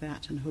rather like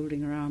that and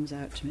holding her arms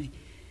out to me.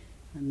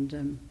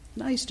 And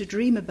I used to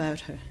dream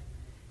about her,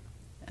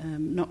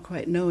 not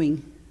quite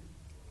knowing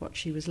what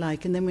she was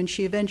like. And then when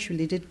she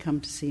eventually did come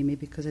to see me,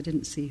 because I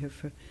didn't see her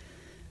for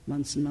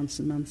months and months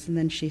and months, and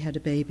then she had a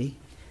baby,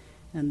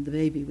 and the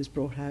baby was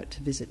brought out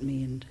to visit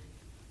me, and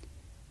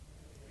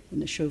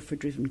in a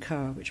chauffeur-driven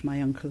car, which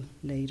my uncle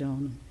laid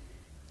on,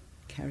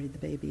 carried the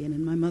baby in.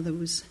 And my mother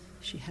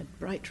she had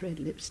bright red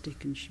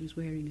lipstick, and she was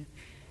wearing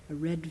a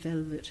red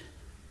velvet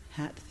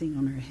hat thing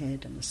on her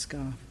head and a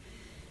scarf.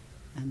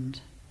 And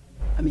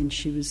I mean,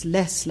 she was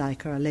less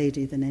like Our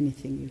Lady than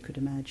anything you could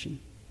imagine.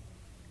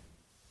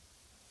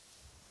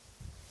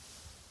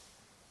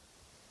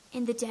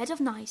 In the dead of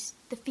night,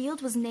 the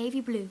field was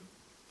navy blue,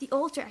 the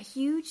altar a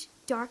huge,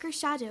 darker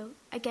shadow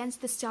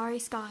against the starry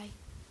sky.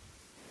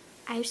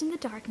 Out in the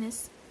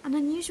darkness, an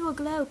unusual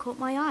glow caught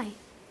my eye.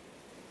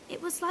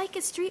 It was like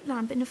a street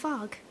lamp in a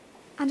fog,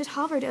 and it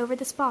hovered over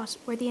the spot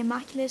where the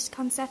Immaculate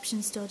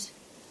Conception stood.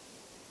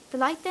 The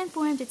light then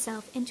formed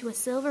itself into a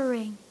silver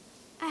ring,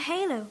 a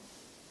halo,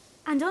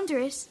 and under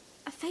it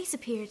a face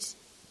appeared,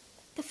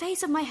 the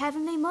face of my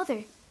Heavenly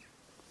Mother,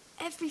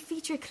 every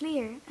feature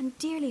clear and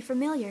dearly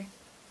familiar.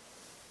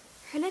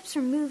 Her lips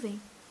were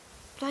moving,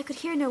 but I could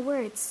hear no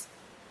words.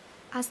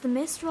 As the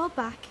mist rolled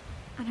back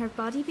and her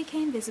body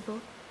became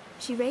visible,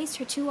 she raised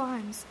her 2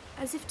 arms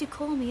as if to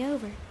call me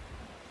over.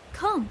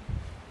 "Come,"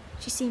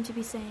 she seemed to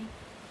be saying.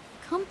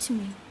 "Come to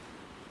me."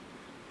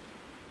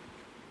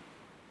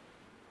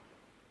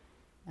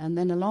 And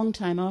then a long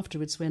time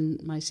afterwards, when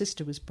my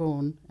sister was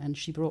born and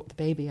she brought the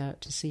baby out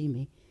to see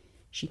me,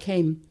 she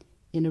came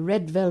in a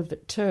red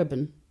velvet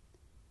turban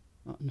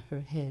on her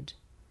head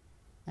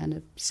and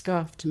a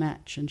scarf to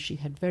match, and she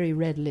had very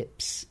red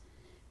lips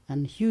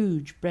and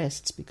huge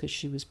breasts because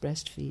she was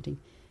breastfeeding.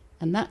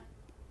 And that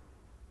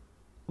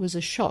was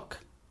a shock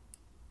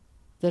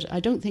that I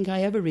don't think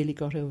I ever really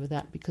got over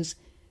that, because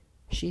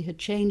she had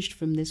changed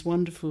from this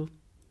wonderful,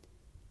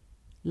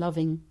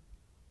 loving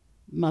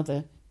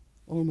mother,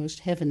 almost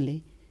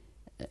heavenly,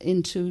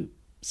 into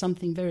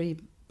something very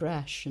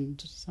brash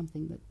and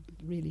something that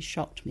really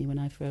shocked me when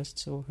I first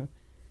saw her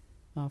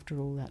after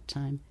all that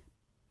time.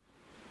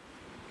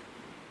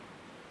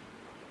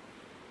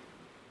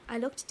 I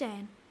looked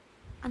down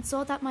and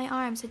saw that my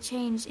arms had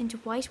changed into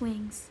white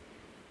wings.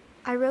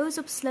 I rose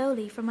up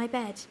slowly from my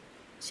bed,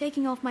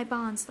 shaking off my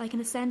bonds like an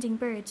ascending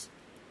bird.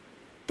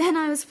 Then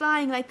I was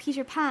flying like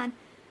Peter Pan,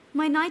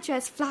 my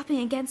nightdress flapping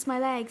against my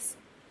legs,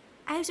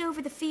 out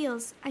over the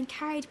fields and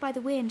carried by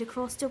the wind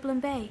across Dublin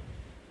Bay,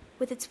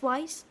 with its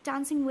white,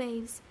 dancing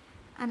waves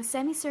and a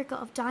semicircle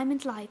of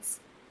diamond lights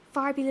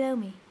far below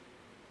me.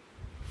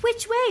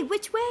 "Which way?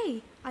 Which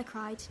way?" I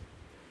cried.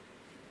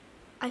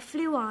 I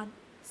flew on,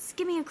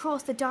 skimming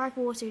across the dark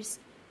waters,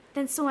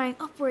 then soaring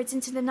upwards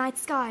into the night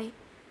sky,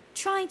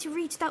 trying to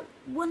reach that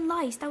one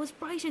light that was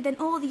brighter than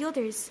all the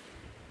others,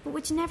 but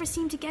which never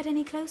seemed to get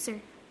any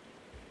closer.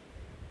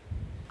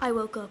 I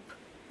woke up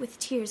with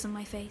tears on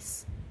my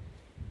face.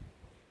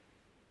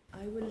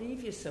 I will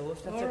leave you so,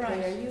 if that's All okay.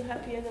 right. Are you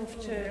happy enough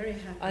to... Very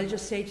happy. I'll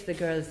just say to the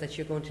girls that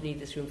you're going to need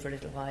this room for a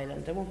little while,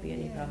 and there won't be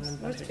any problem Well,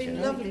 about it's it. been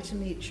you know? lovely to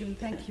meet you, and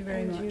thank you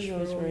very And much you, for all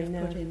Rosemary,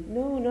 you've put in.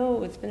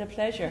 No, it's been a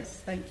pleasure.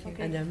 Yes, thank you.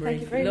 Okay. And Thank Anne-Marie,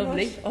 you very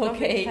lovely. much. Okay.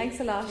 Lovely. Thanks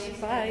a lot.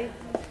 Bye.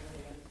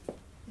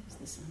 There's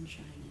the sun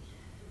shining.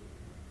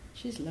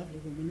 She's a lovely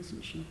woman,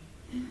 isn't she?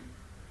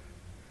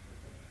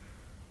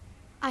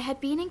 I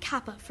had been in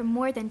Kappa for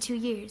more than 2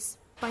 years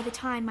by the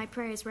time my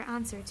prayers were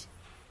answered.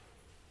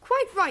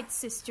 "Quite right,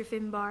 Sister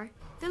Finbar.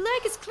 The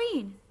leg is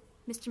clean,"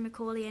 Mr.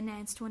 Macaulay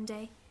announced one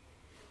day.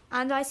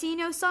 "And I see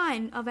no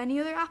sign of any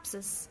other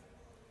abscess."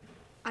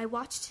 I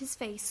watched his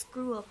face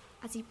screw up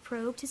as he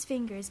probed his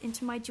fingers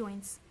into my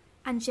joints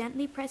and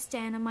gently pressed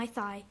down on my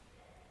thigh,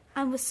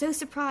 and was so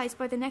surprised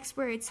by the next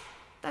words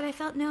that I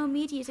felt no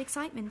immediate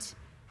excitement.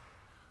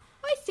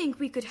 "I think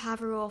we could have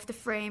her off the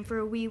frame for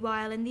a wee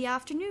while in the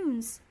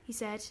afternoons," he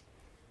said,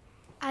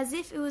 as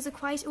if it was a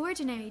quite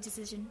ordinary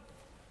decision.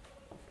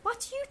 "What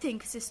do you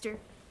think, sister?"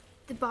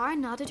 The bar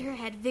nodded her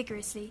head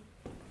vigorously.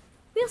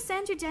 "We'll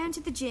send her down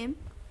to the gym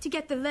to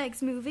get the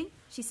legs moving,"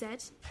 she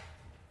said.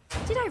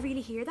 Did I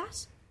really hear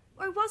that?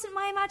 Or was it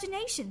my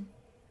imagination?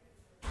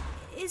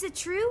 "Is it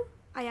true?"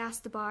 I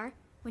asked the bar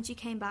when she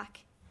came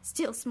back,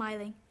 still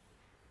smiling.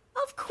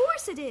 "Of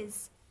course it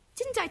is.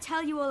 Didn't I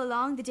tell you all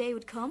along the day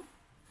would come?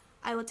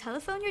 I will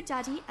telephone your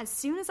daddy as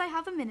soon as I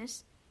have a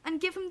minute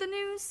and give him the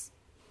news."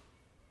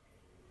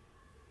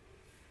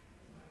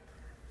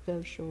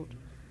 Fell short.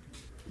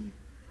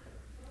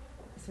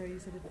 Sorry, you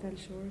said it fell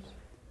short?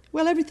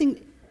 Well,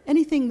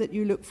 anything that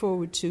you look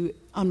forward to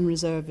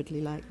unreservedly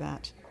like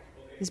that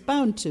is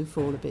bound to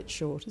fall a bit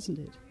short, isn't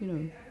it? You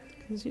know,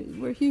 because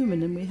we're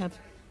human and we have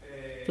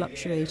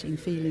fluctuating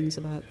feelings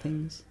about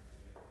things.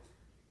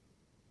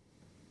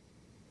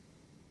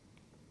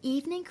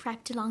 Evening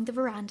crept along the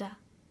veranda.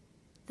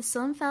 The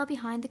sun fell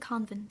behind the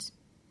convent.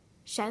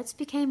 Shouts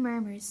became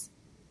murmurs.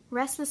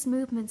 Restless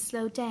movements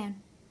slowed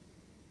down.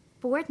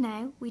 Bored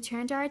now, we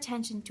turned our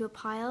attention to a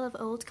pile of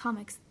old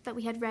comics that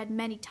we had read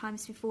many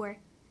times before,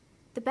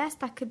 the best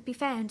that could be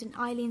found in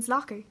Eileen's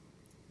locker.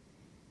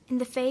 In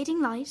the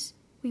fading light,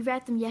 we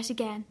read them yet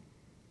again,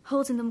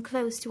 holding them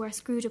close to our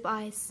screwed-up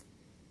eyes.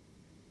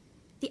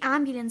 The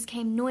ambulance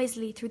came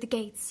noisily through the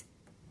gates,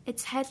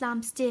 its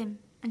headlamps dim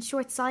and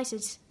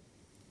short-sighted.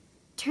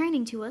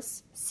 Turning to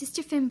us,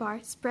 Sister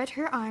Finbar spread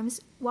her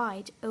arms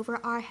wide over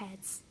our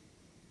heads.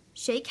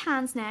 "Shake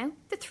hands now,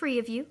 the 3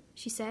 of you,"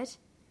 she said.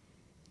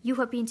 "You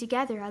have been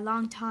together a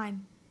long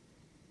time."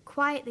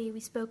 Quietly we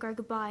spoke our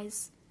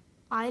goodbyes.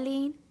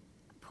 Eileen,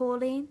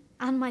 Pauline,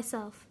 and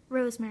myself,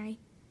 Rosemary,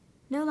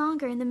 no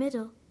longer in the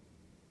middle.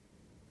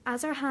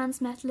 As our hands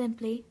met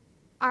limply,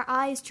 our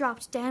eyes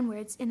dropped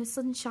downwards in a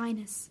sudden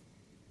shyness.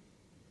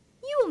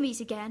 "You will meet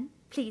again,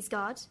 please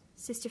God,"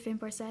 Sister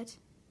Finbar said.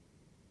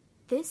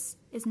 "This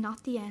is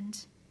not the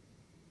end."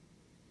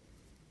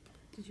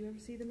 Did you ever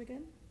see them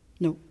again?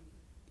 No,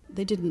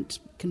 they didn't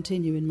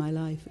continue in my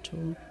life at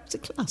all. It's a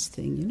class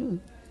thing, you know.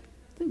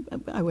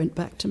 I went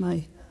back to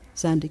my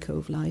Sandy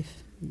Cove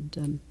life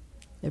and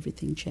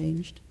everything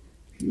changed.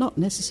 Not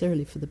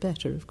necessarily for the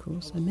better, of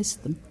course. I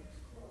missed them.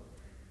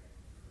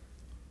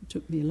 It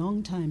took me a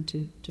long time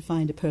to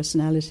find a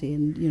personality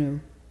and, you know,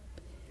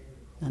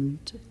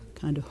 and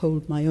kind of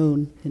hold my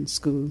own in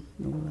school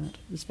and all that.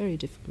 It was very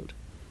difficult.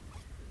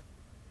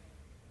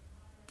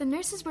 The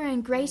nurses were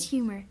in great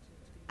humour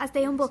as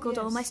they unbuckled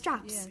all my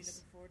straps.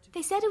 Yes.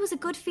 They said it was a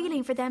good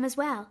feeling for them as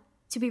well,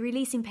 to be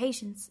releasing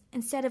patients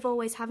instead of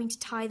always having to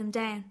tie them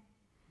down.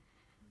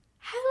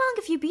 "How long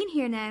have you been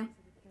here now?"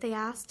 they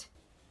asked.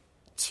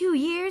 2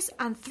 years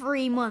and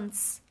 3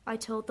 months, I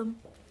told them.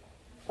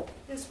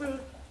 Yes,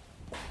 well,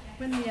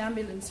 when the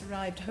ambulance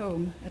arrived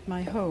home, at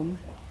my home,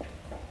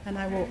 and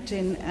I walked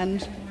in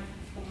and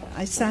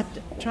I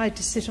tried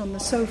to sit on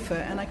the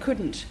sofa, and I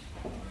couldn't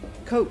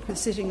cope with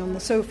sitting on the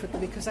sofa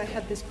because I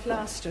had this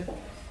plaster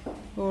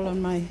all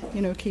on my,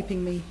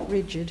 keeping me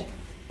rigid.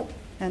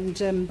 And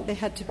they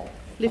had to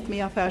lift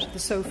me up out of the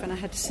sofa, and I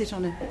had to sit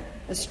on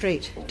a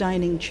straight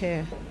dining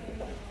chair.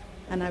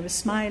 And I was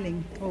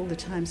smiling all the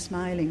time,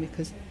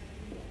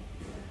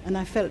 and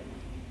I felt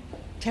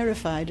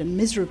terrified and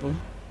miserable.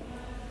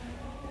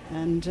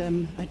 And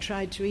I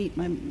tried to eat.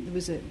 There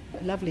was a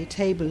lovely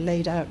table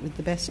laid out with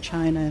the best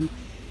china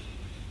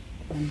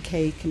and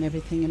cake and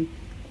everything,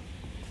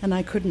 and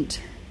I couldn't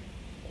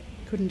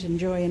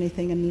enjoy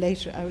anything. And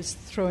later I was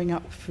throwing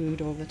up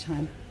food all the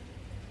time.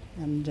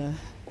 And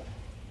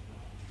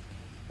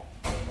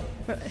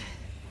but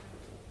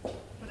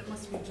it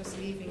must be just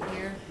leaving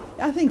here.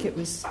 I think it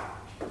was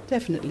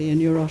definitely a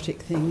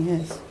neurotic thing,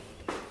 yes.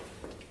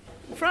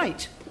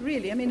 Fright,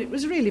 really. I mean, it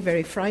was really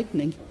very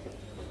frightening.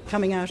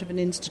 Coming out of an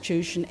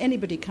institution,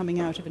 anybody coming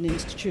out of an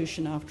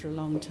institution after a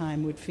long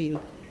time would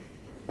feel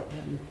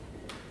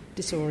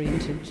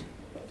disoriented,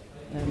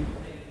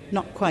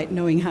 not quite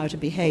knowing how to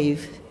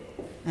behave,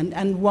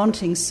 and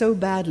wanting so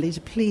badly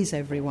to please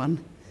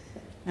everyone,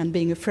 and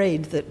being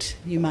afraid that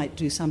you might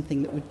do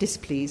something that would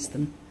displease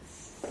them.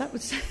 That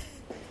was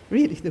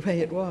really the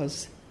way it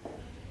was.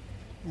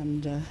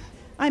 And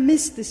I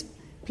missed this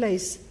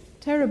place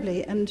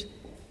terribly, and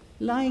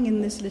lying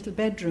in this little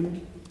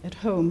bedroom at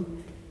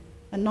home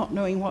and not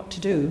knowing what to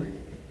do,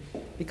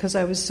 because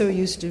I was so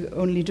used to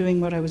only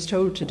doing what I was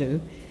told to do.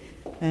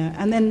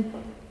 And then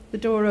the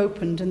door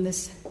opened, and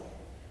this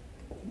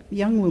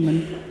young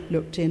woman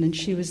looked in, and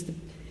she was the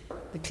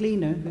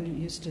cleaner who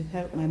used to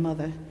help my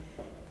mother.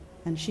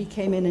 And she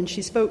came in and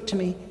she spoke to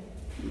me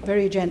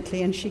very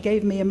gently, and she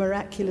gave me a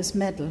miraculous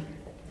medal.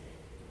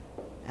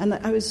 And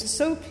I was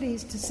so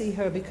pleased to see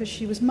her, because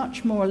she was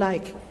much more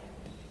like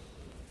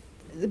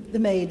the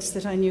maids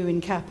that I knew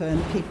in Kappa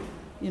and people,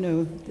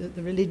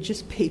 the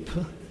religious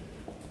people.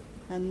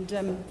 And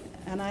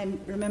I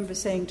remember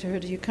saying to her,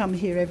 "Do you come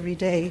here every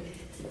day?"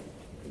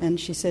 And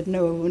she said,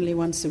 "No, only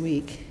once a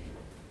week."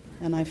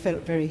 And I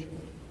felt very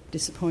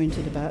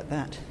disappointed about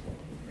that.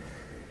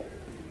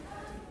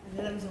 And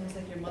then it was almost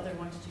like your mother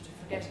wanted you to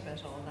forget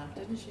about all that,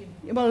 didn't she?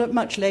 Well,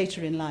 much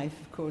later in life,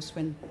 of course,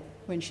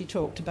 when she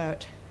talked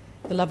about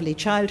the lovely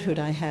childhood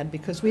I had,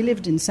 because we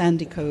lived in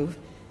Sandy Cove,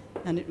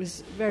 and it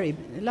was a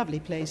lovely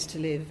place to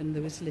live, and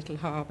there was a little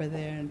harbour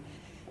there,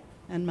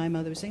 and my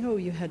mother was saying, "Oh,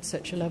 you had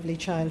such a lovely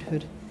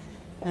childhood."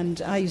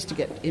 And I used to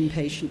get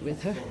impatient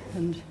with her,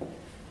 and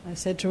I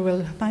said to her,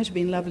 "Well, it might have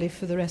been lovely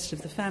for the rest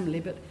of the family,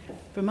 but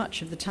for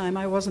much of the time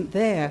I wasn't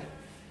there."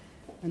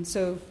 And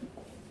so,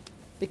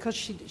 because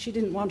she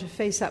didn't want to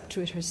face up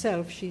to it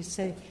herself, she'd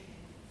say,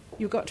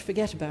 "You've got to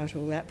forget about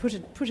all that,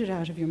 put it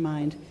out of your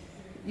mind.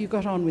 You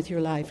got on with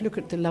your life, look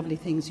at the lovely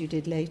things you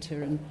did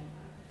later, and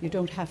you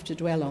don't have to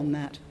dwell on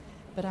that."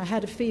 But I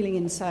had a feeling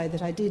inside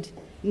that I did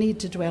need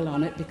to dwell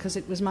on it, because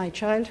it was my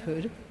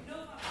childhood.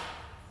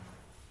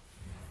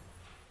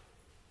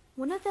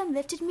 One of them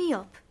lifted me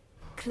up,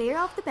 clear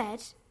off the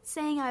bed,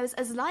 saying I was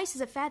as light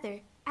as a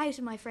feather, out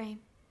of my frame.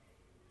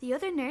 The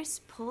other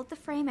nurse pulled the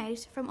frame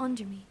out from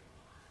under me.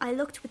 I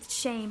looked with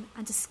shame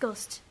and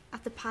disgust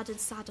at the padded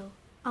saddle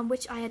on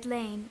which I had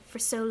lain for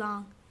so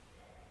long.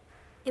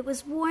 It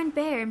was worn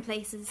bare in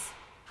places,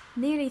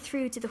 nearly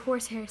through to the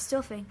horsehair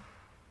stuffing.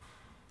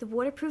 The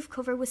waterproof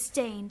cover was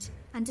stained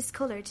and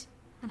discoloured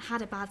and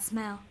had a bad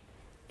smell.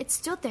 It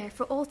stood there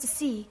for all to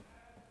see,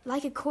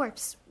 like a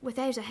corpse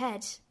without a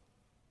head.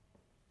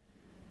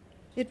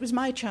 It was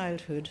my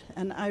childhood,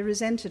 and I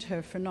resented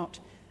her for not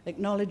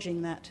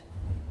acknowledging that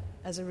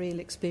as a real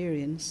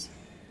experience.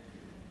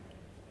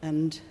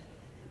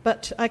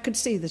 But I could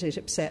see that it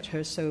upset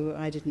her, so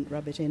I didn't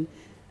rub it in.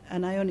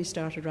 And I only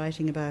started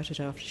writing about it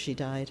after she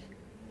died,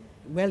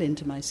 well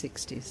into my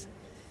 60s,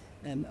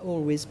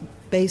 always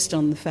based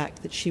on the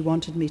fact that she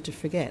wanted me to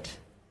forget.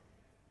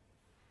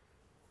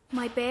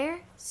 My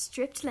bare,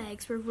 stripped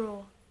legs were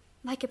raw,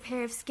 like a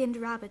pair of skinned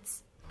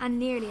rabbits, and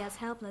nearly as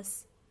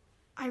helpless.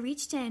 I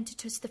reached down to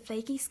touch the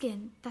flaky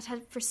skin that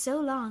had for so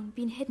long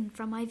been hidden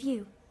from my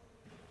view.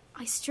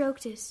 I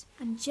stroked it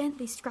and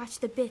gently scratched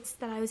the bits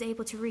that I was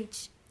able to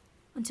reach,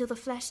 until the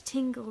flesh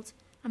tingled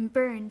and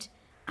burned,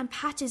 and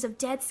patches of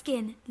dead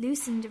skin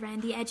loosened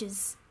around the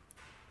edges.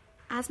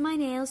 As my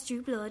nails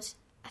drew blood,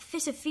 a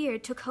fit of fear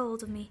took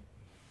hold of me,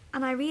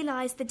 and I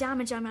realised the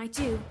damage I might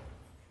do.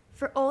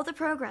 For all the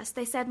progress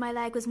they said my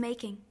leg was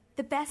making,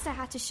 the best I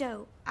had to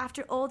show,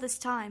 after all this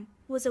time,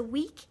 was a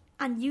weak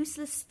and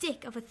useless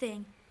stick of a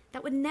thing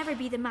that would never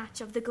be the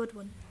match of the good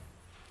one.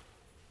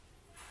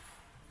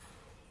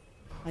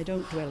 I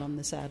don't dwell on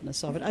the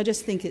sadness of it. I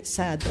just think it's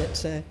sad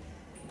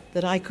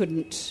that I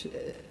couldn't,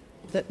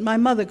 that my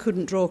mother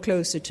couldn't draw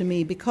closer to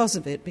me because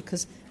of it,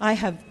 because I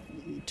have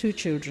 2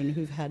 children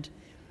who've had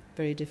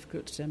very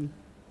difficult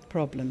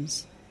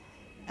problems.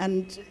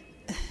 And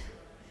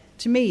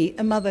to me,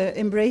 a mother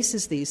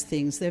embraces these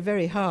things. They're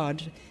very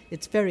hard.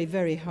 It's very,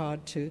 very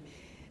hard to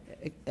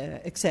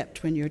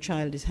accept when your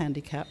child is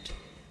handicapped.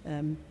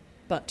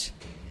 But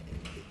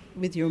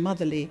with your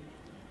motherly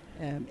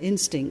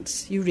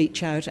instincts, you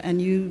reach out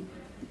and you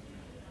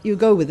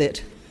go with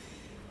it.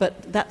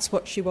 But that's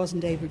what she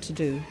wasn't able to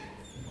do.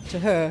 To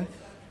her,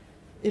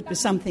 it was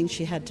something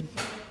she had to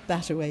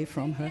bat away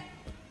from her.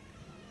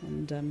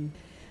 And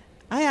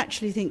I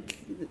actually think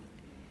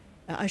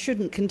I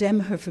shouldn't condemn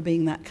her for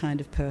being that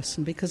kind of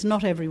person, because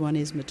not everyone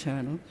is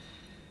maternal.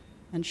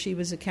 And she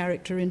was a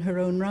character in her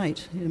own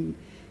right.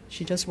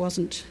 She just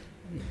wasn't,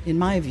 in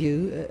my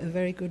view, a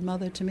very good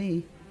mother to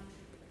me.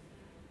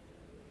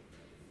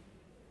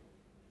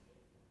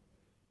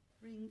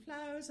 Bring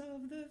flowers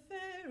of the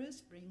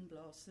fairest, bring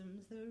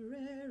blossoms the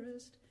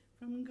rarest,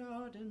 from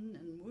garden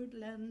and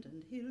woodland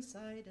and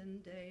hillside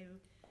and dale.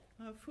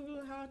 Our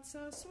full hearts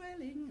are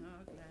swelling,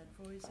 our glad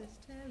voices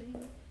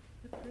telling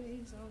the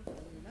praise of the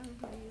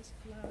loveliest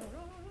flower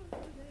of the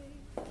day.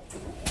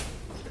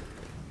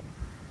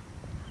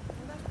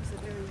 Well, that was a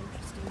very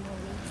interesting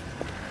morning.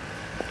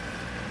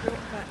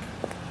 Brought back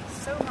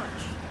so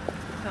much of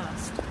the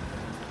past.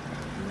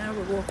 And now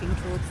we're walking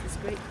towards this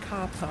great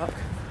car park,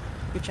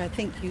 which I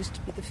think used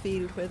to be the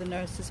field where the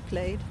nurses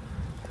played.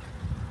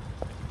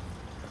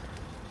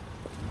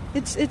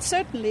 It's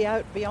certainly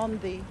out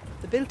beyond the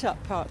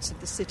built-up parts of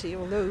the city,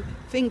 although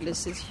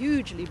Finglas is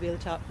hugely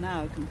built up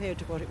now compared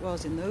to what it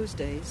was in those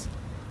days.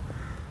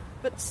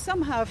 But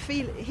somehow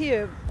feel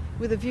here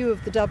with a view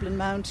of the Dublin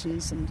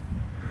mountains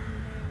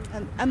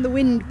and the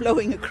wind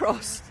blowing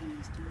across,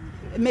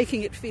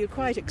 making it feel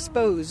quite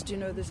exposed. You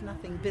know, there's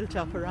nothing built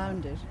up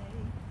around it.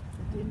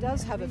 It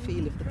does have a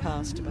feel of the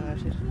past about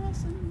it.